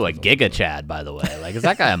tournament. He's also a Giga Chad, by the way. Like, is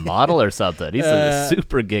that guy a model or something? He's a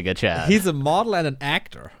super Giga Chad. He's a model and an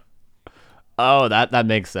actor. Oh, that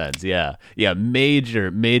makes sense. Yeah.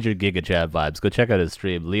 Major Giga Chad vibes. Go check out his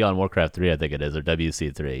stream. Leon Warcraft 3, I think it is, or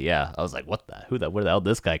WC3. Yeah. I was like, where the hell did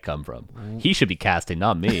this guy come from? He should be casting,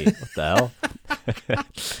 not me. What the hell?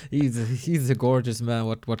 He's a gorgeous man.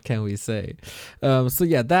 What can we say? So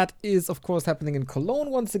yeah, that is of course happening in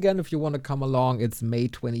Cologne once again. If you want to come along, it's May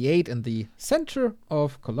 28 in the center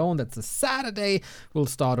of Cologne. That's a Saturday. We'll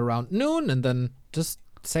start around noon, and then just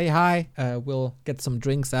say hi. We'll get some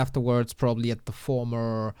drinks afterwards, probably at the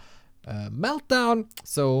former Meltdown.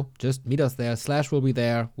 So just meet us there. Slash will be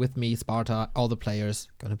there with me, Sparta, all the players.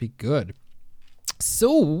 Gonna be good.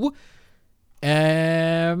 So,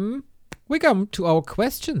 we come to our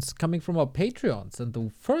questions coming from our Patreons. And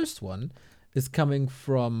the first one is coming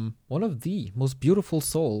from one of the most beautiful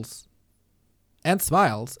souls and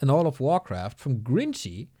smiles in all of Warcraft, from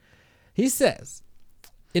Grinchy. He says,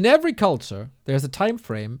 in every culture, there's a time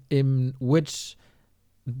frame in which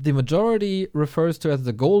the majority refers to as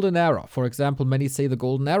the Golden Era. For example, many say the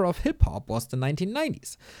Golden Era of hip-hop was the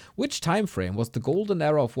 1990s. Which time frame was the Golden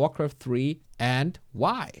Era of Warcraft 3 and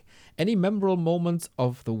why? Any memorable moments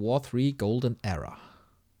of the War 3 Golden Era?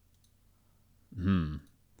 You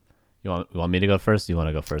want me to go first? You want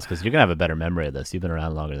to go first? Because you're going to have a better memory of this. You've been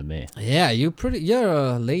around longer than me. Yeah, you're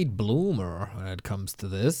a late bloomer when it comes to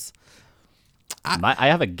this. I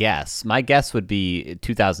have a guess. My guess would be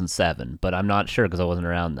 2007, but I'm not sure because I wasn't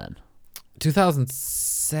around then.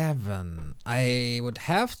 2007. I would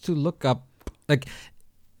have to look up. Like,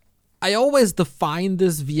 I always define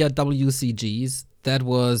this via WCGs. That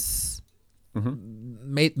was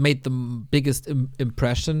made the biggest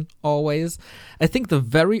impression always. I think the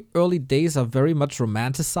very early days are very much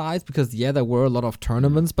romanticized because, there were a lot of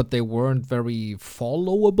tournaments, but they weren't very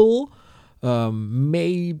followable.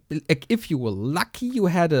 Maybe like, if you were lucky, you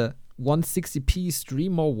had a 160p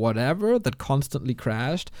stream or whatever that constantly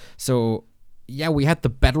crashed. So we had the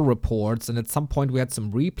battle reports, and at some point we had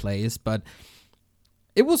some replays, but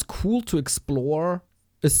it was cool to explore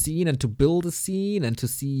a scene and to build a scene and to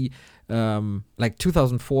see like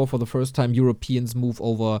 2004 for the first time Europeans move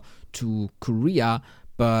over to Korea,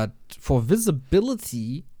 but for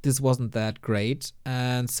visibility this wasn't that great,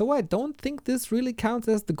 and so I don't think this really counts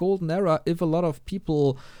as the Golden Era if a lot of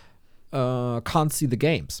people can't see the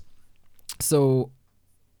games. So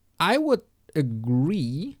I would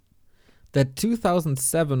agree that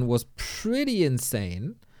 2007 was pretty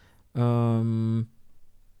insane.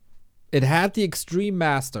 It had the Extreme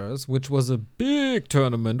Masters, which was a big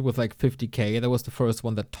tournament with like 50k. That was the first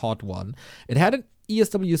one that taught one. It had an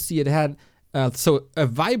ESWC. It had so a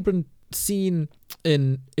vibrant scene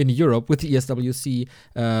in Europe with the ESWC,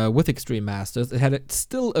 with Extreme Masters. It had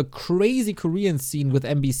still a crazy Korean scene with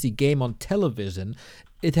MBC Game on television.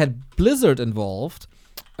 It had Blizzard involved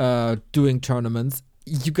doing tournaments.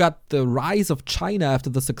 You got the rise of China after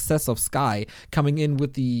the success of Sky, coming in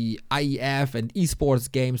with the IEF and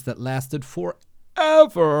esports games that lasted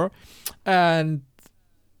forever. And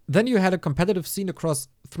then you had a competitive scene across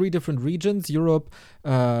 3 different regions, Europe,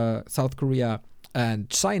 South Korea, and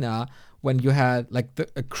China, when you had like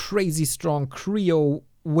a crazy strong Creo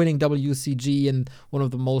winning WCG in one of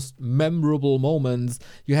the most memorable moments.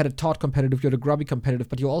 You had a Todd competitive, you had a Grubby competitive,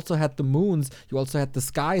 but you also had the Moons, you also had the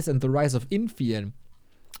Skies and the rise of Infi.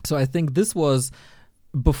 So I think this was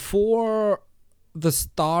before the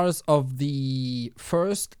stars of the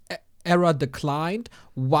first era declined,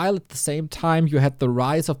 while at the same time you had the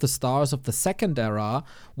rise of the stars of the second era,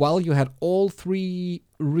 while you had all 3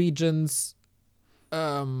 regions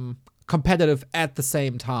competitive at the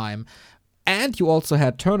same time, and you also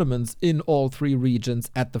had tournaments in all 3 regions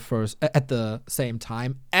at the same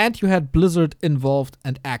time, and you had Blizzard involved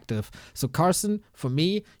and active. So Carson, for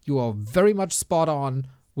me, you are very much spot on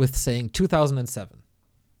with saying 2007.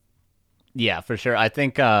 Yeah, for sure. I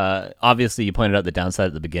think obviously you pointed out the downside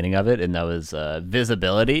at the beginning of it, and that was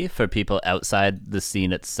visibility for people outside the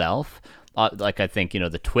scene itself. Like I think,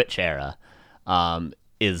 the Twitch era,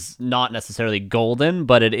 is not necessarily golden,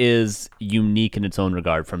 but it is unique in its own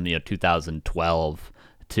regard from 2012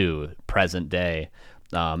 to present day.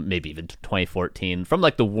 Maybe even 2014, from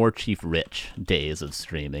like the War Chief Rich days of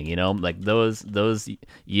streaming, like those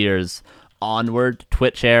years onward.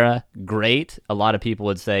 Twitch era, great. A lot of people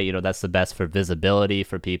would say, that's the best for visibility,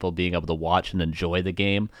 for people being able to watch and enjoy the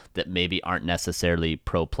game that maybe aren't necessarily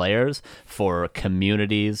pro players, for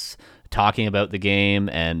communities talking about the game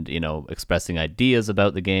and, expressing ideas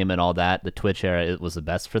about the game and all that. The Twitch era, it was the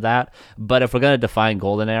best for that. But if we're going to define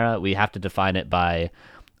golden era, we have to define it by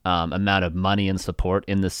amount of money and support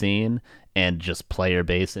in the scene and just player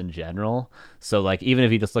base in general. So like, even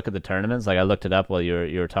if you just look at the tournaments, like I looked it up while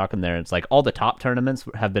you were talking there, it's like all the top tournaments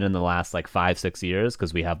have been in the last like 5-6 years,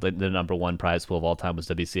 because we have the number one prize pool of all time was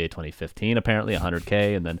WCA 2015, apparently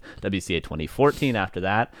 100K, and then WCA 2014 after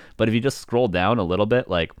that. But if you just scroll down a little bit,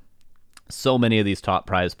 like so many of these top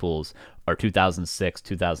prize pools are 2006,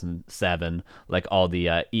 2007, like all the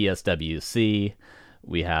ESWC.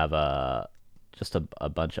 We have just a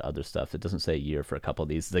bunch of other stuff. It doesn't say a year for a couple of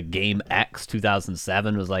these. The Game X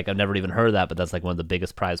 2007 was like, I've never even heard of that, but that's like one of the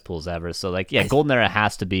biggest prize pools ever. So like, yeah, golden era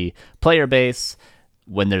has to be player base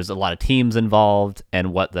when there's a lot of teams involved,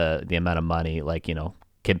 and what the amount of money, like,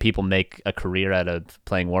 can people make a career out of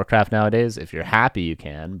playing Warcraft nowadays? If you're happy, you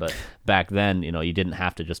can. But back then, you didn't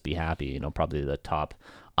have to just be happy. Probably the top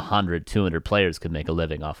 100, 200 players could make a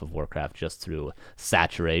living off of Warcraft just through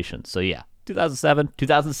saturation. So yeah, 2007,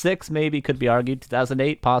 2006 maybe could be argued,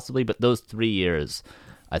 2008 possibly, but those 3 years,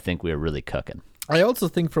 I think we were really cooking. I also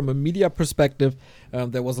think from a media perspective,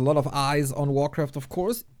 there was a lot of eyes on Warcraft, of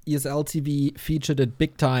course. ESL TV featured it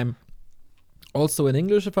big time. Also in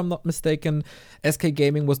English, if I'm not mistaken. SK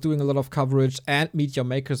Gaming was doing a lot of coverage, and Media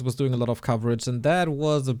Makers was doing a lot of coverage. And that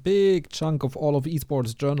was a big chunk of all of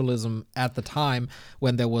esports journalism at the time,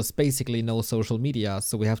 when there was basically no social media.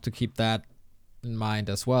 So we have to keep that in mind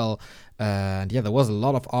as well. And yeah, there was a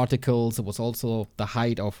lot of articles. It was also the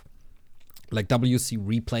height of like WC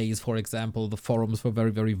replays, for example. The forums were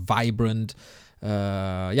very, very vibrant.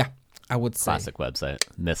 Yeah, I would say. Classic website.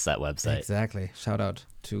 Miss that website. Exactly. Shout out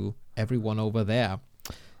to everyone over there.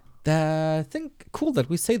 I think cool that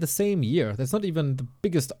we say the same year. There's not even the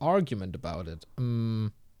biggest argument about it.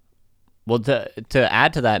 Well, to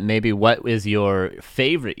add to that, maybe what is your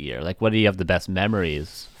favorite year? Like, what do you have the best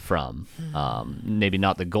memories from? Maybe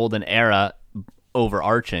not the golden era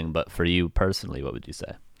overarching, but for you personally, what would you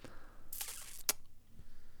say?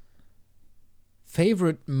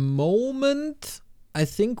 Favorite moment, I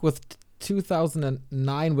think, with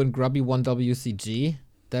 2009 when Grubby won WCG.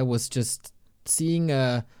 That was just seeing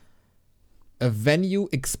a venue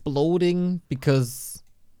exploding because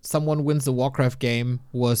someone wins a Warcraft game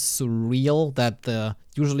was surreal. That the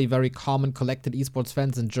usually very calm and collected esports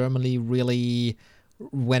fans in Germany really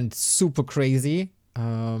went super crazy.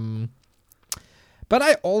 But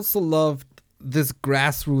I also loved this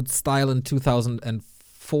grassroots style in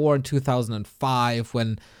 2004 and 2005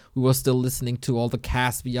 when we were still listening to all the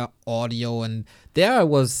cast via audio, and there I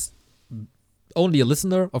was only a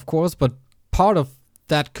listener, of course, but part of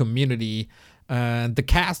that community. And the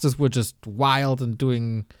casters were just wild and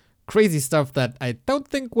doing crazy stuff that I don't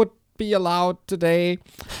think would be allowed today.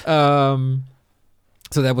 So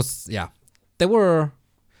that was, yeah, there were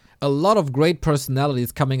a lot of great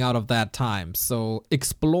personalities coming out of that time. So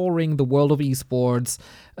exploring the world of esports,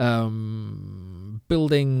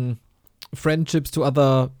 building friendships to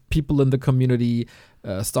other people in the community,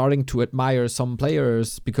 starting to admire some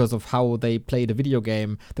players because of how they played a video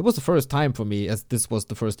game. That was the first time for me, as this was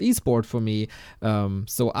the first esport for me.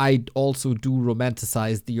 So I also do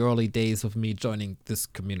romanticize the early days of me joining this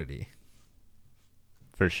community.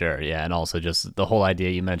 For sure, yeah. And also just the whole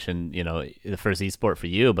idea you mentioned, the first esport for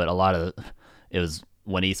you, but a lot of it was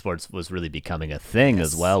when esports was really becoming a thing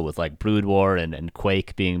as well, with like Brood War and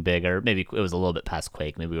Quake being bigger. Maybe it was a little bit past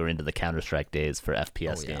Quake. Maybe we were into the Counter-Strike days for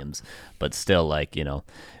FPS games, but still, like,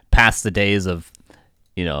 past the days of,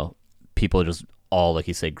 people just all, like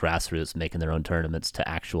you say, grassroots, making their own tournaments, to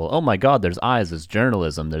actual, oh my God, there's eyes, there's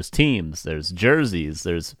journalism, there's teams, there's jerseys,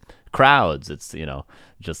 there's crowds. It's,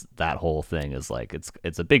 just that whole thing is like,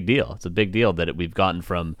 it's a big deal. It's a big deal that we've gotten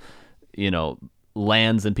from,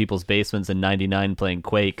 lands in people's basements in 99 playing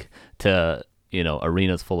Quake to,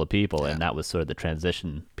 arenas full of people. And that was sort of the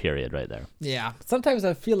transition period right there. Yeah. Sometimes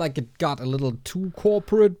I feel like it got a little too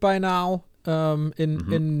corporate by now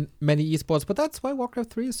in many esports, but that's why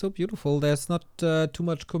Warcraft 3 is so beautiful. There's not too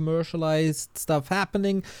much commercialized stuff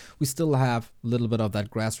happening. We still have a little bit of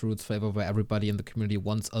that grassroots flavor where everybody in the community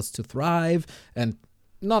wants us to thrive, and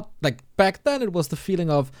not like back then it was the feeling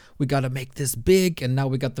of we gotta make this big, and now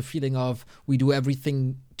we got the feeling of we do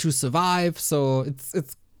everything to survive. So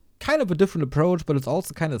it's kind of a different approach, but it's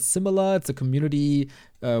also kind of similar. It's a community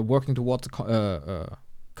working towards a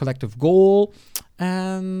collective goal,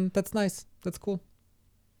 and that's nice. That's cool.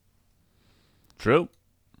 True.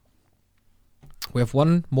 We have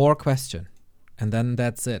one more question, and then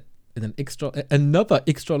that's it. In another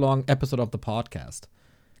extra long episode of the podcast.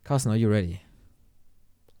 Carson, are you ready?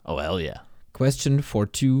 Oh, hell yeah. Question for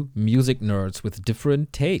two music nerds with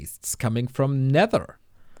different tastes, coming from Nether.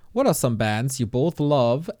 What are some bands you both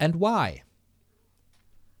love and why?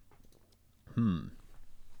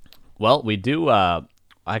 Well, we do.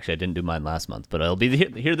 Actually, I didn't do mine last month, but I'll be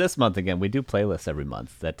here this month again. We do playlists every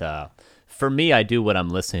month. That for me, I do what I'm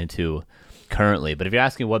listening to currently. But if you're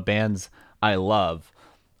asking what bands I love,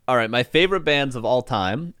 all right, my favorite bands of all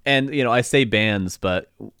time, and I say bands,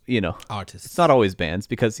 but Artists. It's not always bands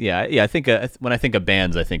because I think when I think of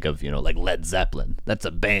bands, I think of like Led Zeppelin. That's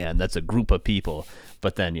a band. That's a group of people.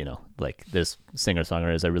 But then like there's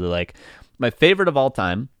singer-songwriters I really like. My favorite of all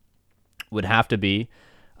time would have to be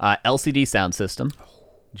LCD Sound System.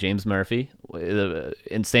 James Murphy,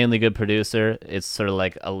 insanely good producer. It's sort of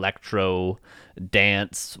like electro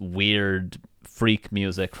dance, weird freak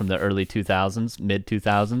music from the early 2000s, mid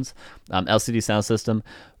 2000s. LCD Sound System,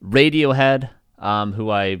 Radiohead, who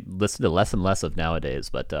I listen to less and less of nowadays,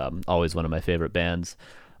 but always one of my favorite bands.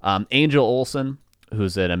 Angel Olsen,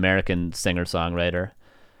 who's an American singer-songwriter.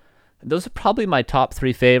 Those are probably my top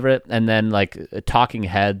three favorite. And then like Talking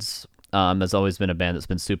Heads has always been a band that's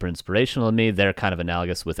been super inspirational to me. They're kind of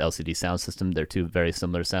analogous with LCD Sound System. They're two very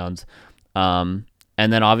similar sounds. And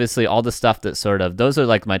then obviously all the stuff that those are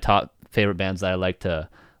like my top favorite bands that I like to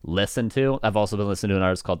listen to. I've also been listening to an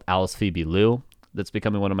artist called Alice Phoebe Lou that's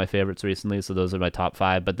becoming one of my favorites recently. So those are my top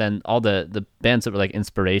five. But then all the bands that were like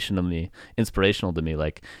inspirational to me,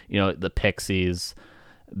 like the Pixies,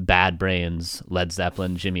 Bad Brains, Led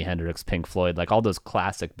Zeppelin, Jimi Hendrix, Pink Floyd, like all those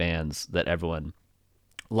classic bands that everyone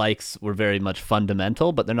likes were very much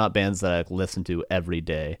fundamental, but they're not bands that I listen to every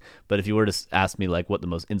day. But if you were to ask me like what the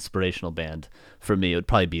most inspirational band for me, it would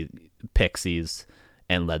probably be Pixies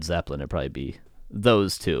and Led Zeppelin. It'd probably be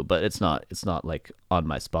those two, but it's not like on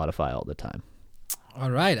my Spotify all the time.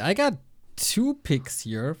 All right, I got two picks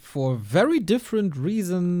here for very different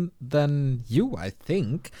reason than you, I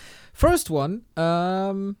think. First one,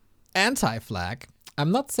 Anti-Flag.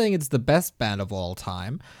 I'm not saying it's the best band of all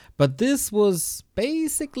time, but this was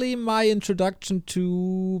basically my introduction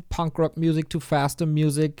to punk rock music, to faster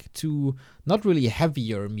music, to not really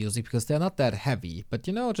heavier music because they're not that heavy, but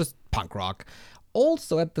just punk rock.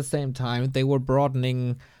 Also, at the same time, they were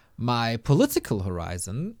broadening my political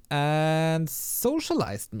horizon and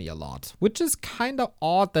socialized me a lot, which is kind of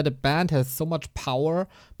odd that a band has so much power,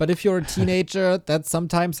 but if you're a teenager, that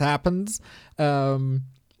sometimes happens.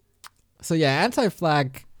 So yeah,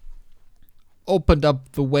 Anti-Flag opened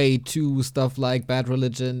up the way to stuff like Bad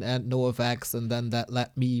Religion and NoFX, and then that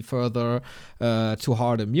led me further to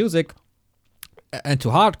harder music and to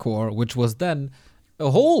hardcore, which was then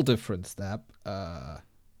a whole different step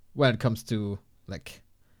when it comes to like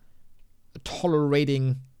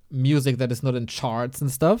tolerating music that is not in charts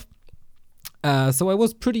and stuff. So I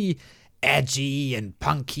was pretty edgy and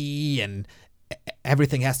punky, and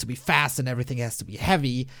everything has to be fast and everything has to be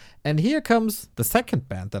heavy. And here comes the second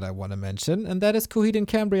band that I want to mention, and that is Coheed and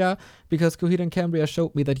Cambria, because Coheed and Cambria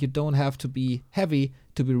showed me that you don't have to be heavy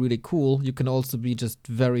to be really cool. You can also be just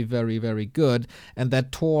very, very, very good. And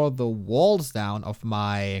that tore the walls down of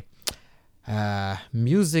my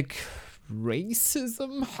music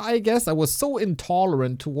racism, I guess. I was so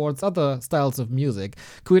intolerant towards other styles of music.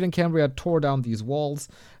 Coheed and Cambria tore down these walls,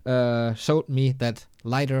 showed me that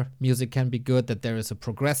lighter music can be good, that there is a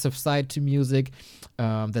progressive side to music,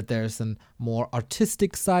 that there's a more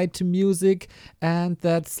artistic side to music, and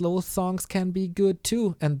that slow songs can be good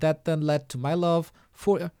too. And that then led to my love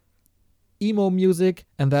for emo music,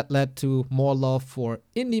 and that led to more love for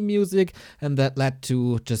indie music, and that led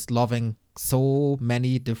to just loving so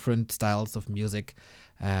many different styles of music.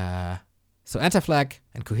 So Anti-Flag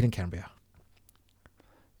and Coheed and Cambria.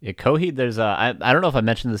 Yeah, Coheed, there's I don't know if I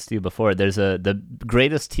mentioned this to you before. There's the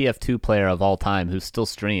greatest TF2 player of all time who still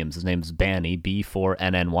streams. His name's Banny,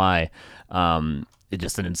 B4NNY.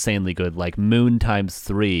 just an insanely good, like Moon times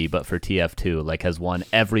 3, but for TF2, like has won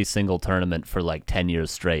every single tournament for like 10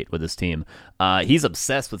 years straight with his team. He's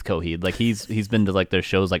obsessed with Coheed. Like he's been to like their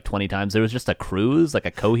shows like 20 times. There was just a cruise, like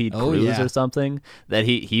a Coheed cruise or something that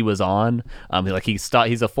he was on.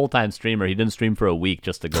 He's a full-time streamer. He didn't stream for a week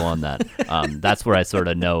just to go on that. That's where I sort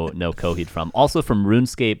of know Coheed from. Also from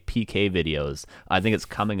RuneScape PK videos. I think it's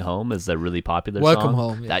Coming Home is a really popular Welcome song.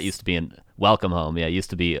 Home. Yes. That used to be in Welcome Home. Yeah, it used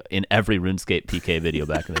to be in every RuneScape PK video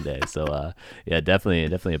back in the day. So yeah,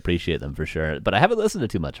 definitely appreciate them for sure. But I haven't listened to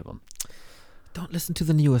too much of them. Don't listen to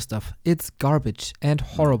the newer stuff. It's garbage and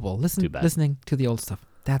horrible. Listening to the old stuff.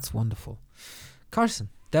 That's wonderful. Carson,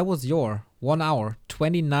 that was your 1 hour,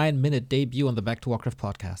 29-minute debut on the Back to Warcraft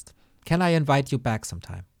podcast. Can I invite you back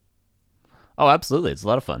sometime? Oh, absolutely. It's a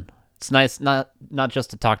lot of fun. It's nice not just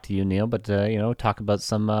to talk to you, Neil, but talk about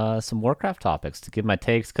some Warcraft topics, to give my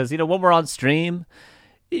takes, because when we're on stream,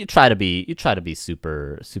 you try to be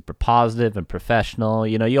super positive and professional.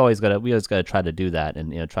 We always gotta try to do that,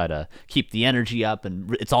 and try to keep the energy up,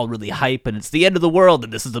 and it's all really hype, and it's the end of the world,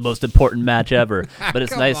 and this is the most important match ever. But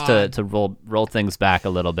it's nice to roll things back a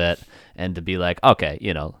little bit, and to be like, okay,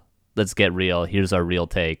 let's get real. Here's our real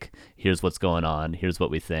take. Here's what's going on. Here's what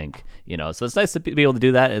we think. So it's nice to be able to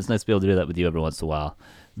do that. It's nice to be able to do that with you every once in a while.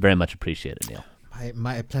 Very much appreciated, Neil.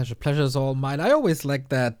 My pleasure. Pleasure is all mine. I always like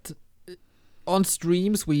that. On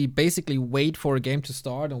streams, we basically wait for a game to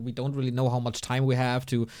start, and we don't really know how much time we have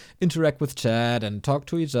to interact with chat and talk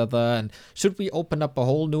to each other. And should we open up a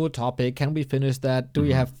whole new topic? Can we finish that? Do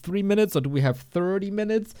we have 3 minutes, or do we have 30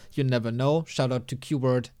 minutes? You never know. Shout out to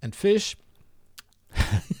Qbert and Fish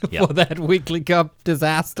for that weekly cup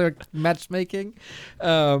disaster matchmaking.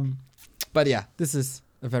 But yeah, this is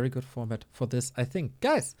a very good format for this, I think.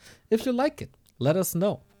 Guys, if you like it, let us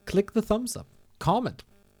know. Click the thumbs up. Comment.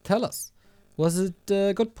 Tell us. Was it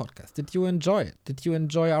a good podcast? Did you enjoy it? Did you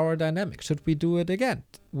enjoy our dynamic? Should we do it again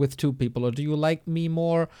with 2 people? Or do you like me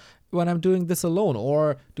more when I'm doing this alone?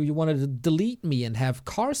 Or do you want to delete me and have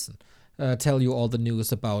Carson tell you all the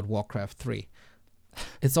news about Warcraft 3?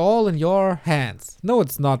 It's all in your hands. No,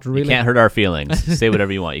 it's not really. You can't hurt our feelings. Say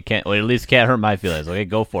whatever you want. You can't, or at least can't hurt my feelings. Okay,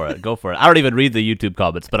 go for it. Go for it. I don't even read the YouTube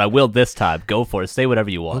comments, but I will this time. Go for it. Say whatever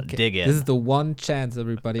you want. Okay. Dig in. This is the one chance,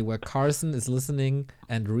 everybody, where Carson is listening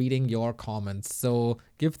and reading your comments. So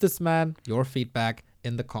give this man your feedback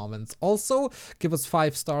in the comments. Also, give us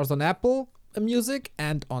 5 stars on Apple Music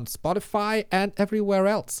and on Spotify and everywhere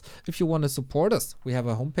else. If you want to support us, we have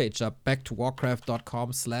a homepage up,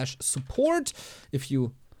 backtowarcraft.com/support. If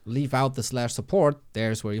you leave out the /support,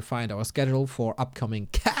 there's where you find our schedule for upcoming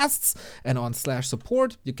casts, and on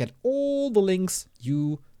 /support you get all the links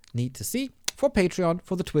you need to see for Patreon,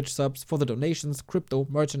 for the Twitch subs, for the donations, crypto,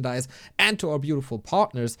 merchandise, and to our beautiful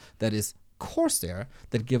partners, that is Corsair,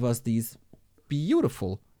 that give us these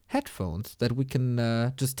beautiful headphones that we can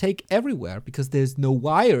just take everywhere because there's no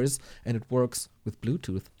wires and it works with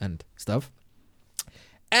Bluetooth and stuff.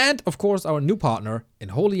 And of course, our new partner in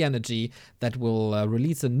Holy Energy that will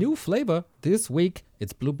release a new flavor this week.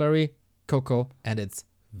 It's blueberry cocoa, and it's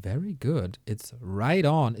very good. It's right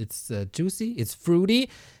on. It's juicy. It's fruity.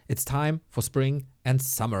 It's time for spring and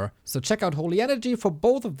summer. So check out Holy Energy for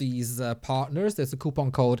both of these partners. There's a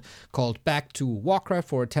coupon code called Back to Warcraft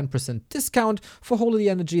for a 10% discount. For Holy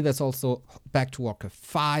Energy, there's also Back to Warcraft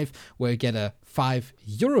 5, where you get a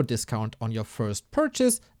 €5 discount on your first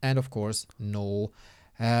purchase. And of course, no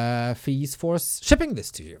fees for shipping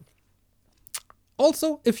this to you.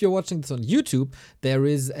 Also, if you're watching this on YouTube, there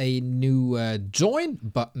is a new join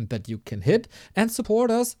button that you can hit and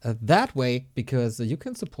support us that way, because you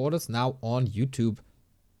can support us now on YouTube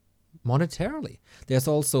monetarily. There's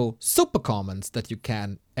also super comments that you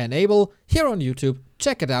can enable here on YouTube.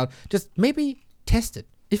 Check it out. Just maybe test it.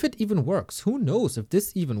 If it even works. Who knows if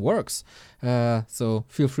this even works? So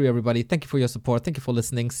feel free, everybody. Thank you for your support. Thank you for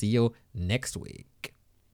listening. See you next week.